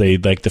reason, as they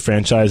like the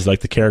franchise,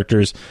 like the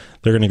characters,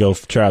 they're going to go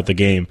try out the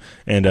game,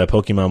 and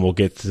Pokemon will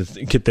get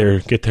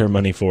their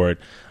money for it.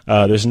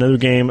 There's another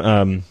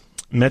game,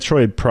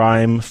 Metroid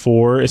Prime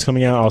 4 is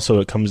coming out.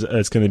 Also,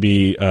 it's going to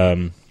be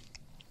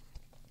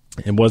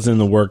it was in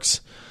the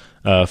works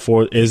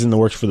is in the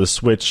works for the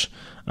Switch,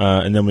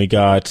 and then we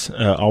got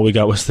all we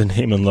got was the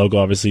name and logo,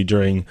 obviously,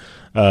 during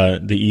the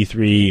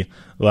E3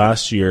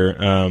 last year.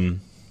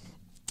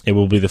 It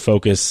will be the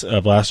focus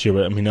of last year,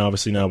 but I mean,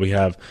 obviously now we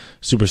have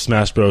Super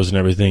Smash Bros. And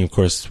everything. Of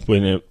course,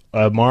 when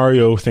a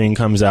Mario thing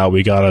comes out,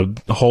 we gotta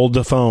hold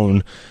the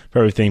phone for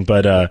everything.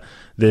 But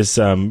this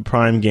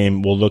Prime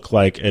game will look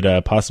like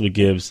it possibly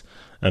gives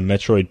a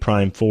Metroid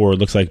Prime 4. It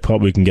looks like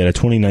probably we can get a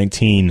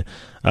 2019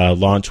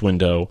 launch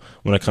window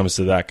when it comes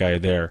to that guy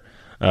there.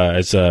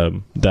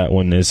 That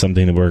one is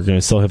something that we're going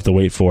to still have to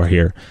wait for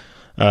here.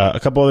 A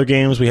couple other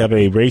games. We have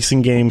a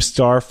racing game,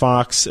 Star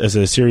Fox, as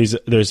a series.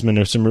 There's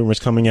been some rumors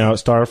coming out.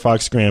 Star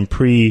Fox Grand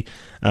Prix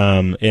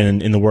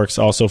in the works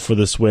also for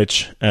the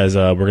Switch, as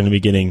we're going to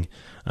be getting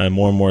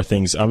more and more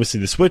things. Obviously,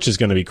 the Switch is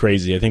going to be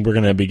crazy. I think we're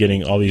going to be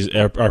getting all these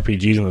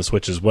RPGs on the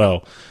Switch as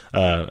well,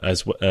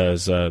 as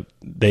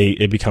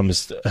it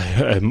becomes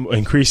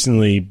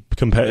increasingly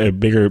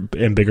bigger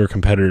and bigger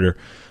competitor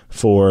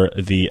for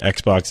the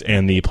Xbox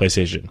and the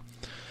PlayStation.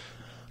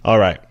 All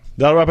right.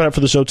 That'll wrap it up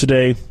for the show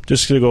today.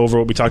 Just to go over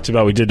what we talked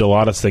about. We did a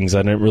lot of things.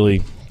 I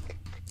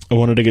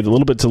wanted to get a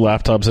little bit to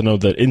laptops. I know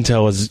that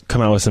Intel has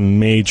come out with some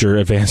major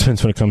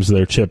advancements when it comes to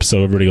their chips,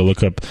 so everybody go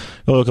look up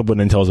what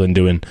Intel's been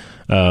doing.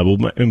 We'll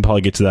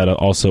probably get to that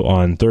also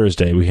on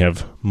Thursday. We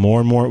have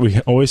more and more. We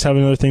always have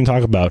another thing to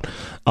talk about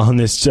on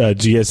this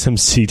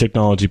GSMC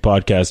technology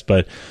podcast,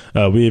 but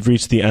we have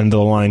reached the end of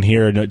the line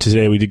here.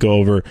 Today we did go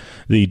over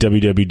the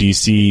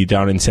WWDC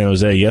down in San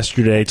Jose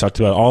yesterday, talked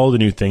about all the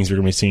new things we're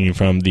going to be seeing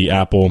from the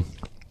Apple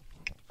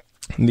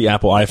the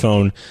Apple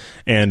iPhone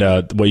and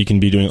what you can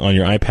be doing on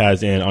your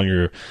iPads and on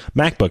your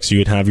MacBooks. You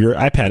could have your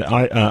iPad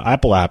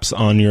Apple apps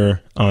on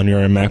your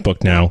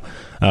MacBook now.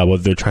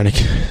 Whether they're trying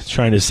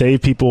to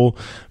save people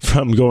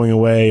from going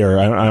away, or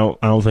I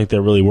don't think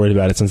they're really worried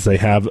about it, since they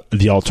have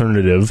the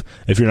alternative.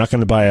 If you're not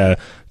going to buy a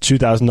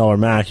 $2,000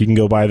 Mac, you can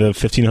go buy the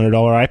 $1,500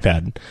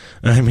 iPad.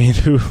 I mean,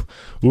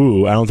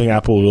 I don't think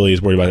Apple really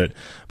is worried about it.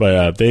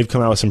 But they've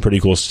come out with some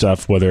pretty cool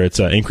stuff, whether it's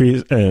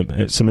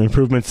some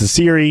improvements to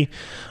Siri,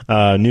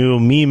 new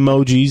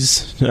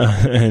Memojis,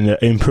 and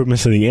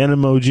improvements to the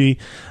Animoji,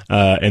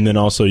 and then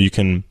also you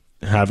can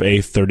have a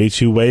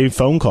 32-way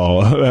phone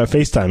call, a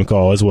FaceTime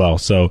call as well.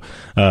 So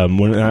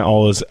when that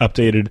all is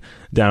updated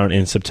down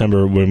in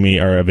September, when we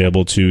are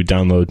available to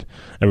download,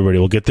 everybody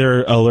will get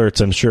their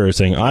alerts, I'm sure,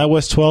 saying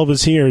iOS 12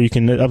 is here. You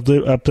can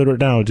upload it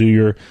now, do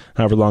your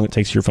however long it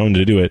takes your phone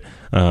to do it.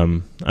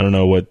 I don't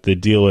know what the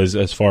deal is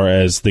as far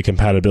as the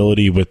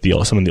compatibility with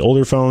some of the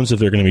older phones, if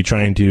they're going to be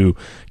trying to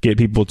get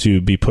people to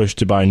be pushed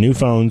to buy new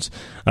phones.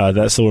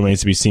 That still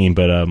remains to be seen,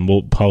 but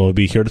we'll probably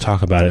be here to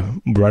talk about it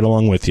right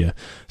along with you.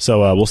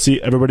 So we'll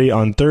see everybody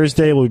on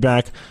Thursday. We'll be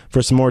back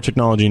for some more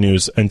technology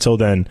news. Until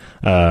then,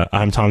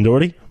 I'm Tom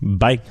Doherty.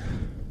 Bye.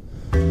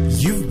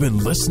 You've been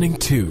listening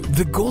to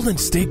the Golden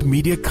State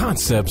Media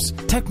Concepts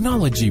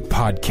Technology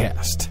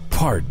Podcast,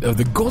 part of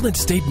the Golden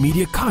State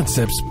Media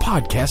Concepts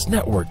Podcast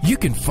Network. You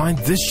can find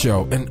this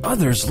show and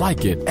others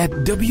like it at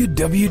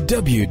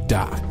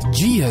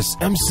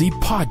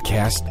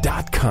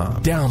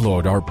www.gsmcpodcast.com.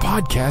 Download our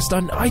podcast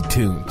on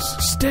iTunes,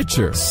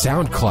 Stitcher,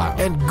 SoundCloud,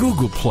 and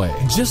Google Play.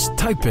 Just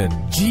type in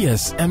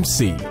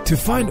GSMC to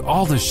find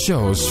all the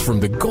shows from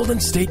the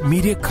Golden State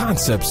Media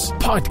Concepts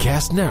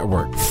Podcast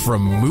Network,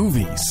 from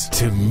movies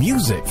to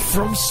music,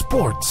 from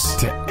sports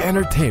to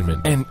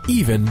entertainment, and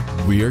even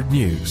weird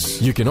news.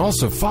 You can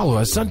also follow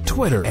us on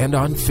Twitter and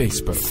on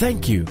Facebook.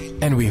 Thank you,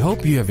 and we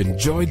hope you have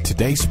enjoyed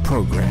today's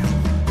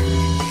program.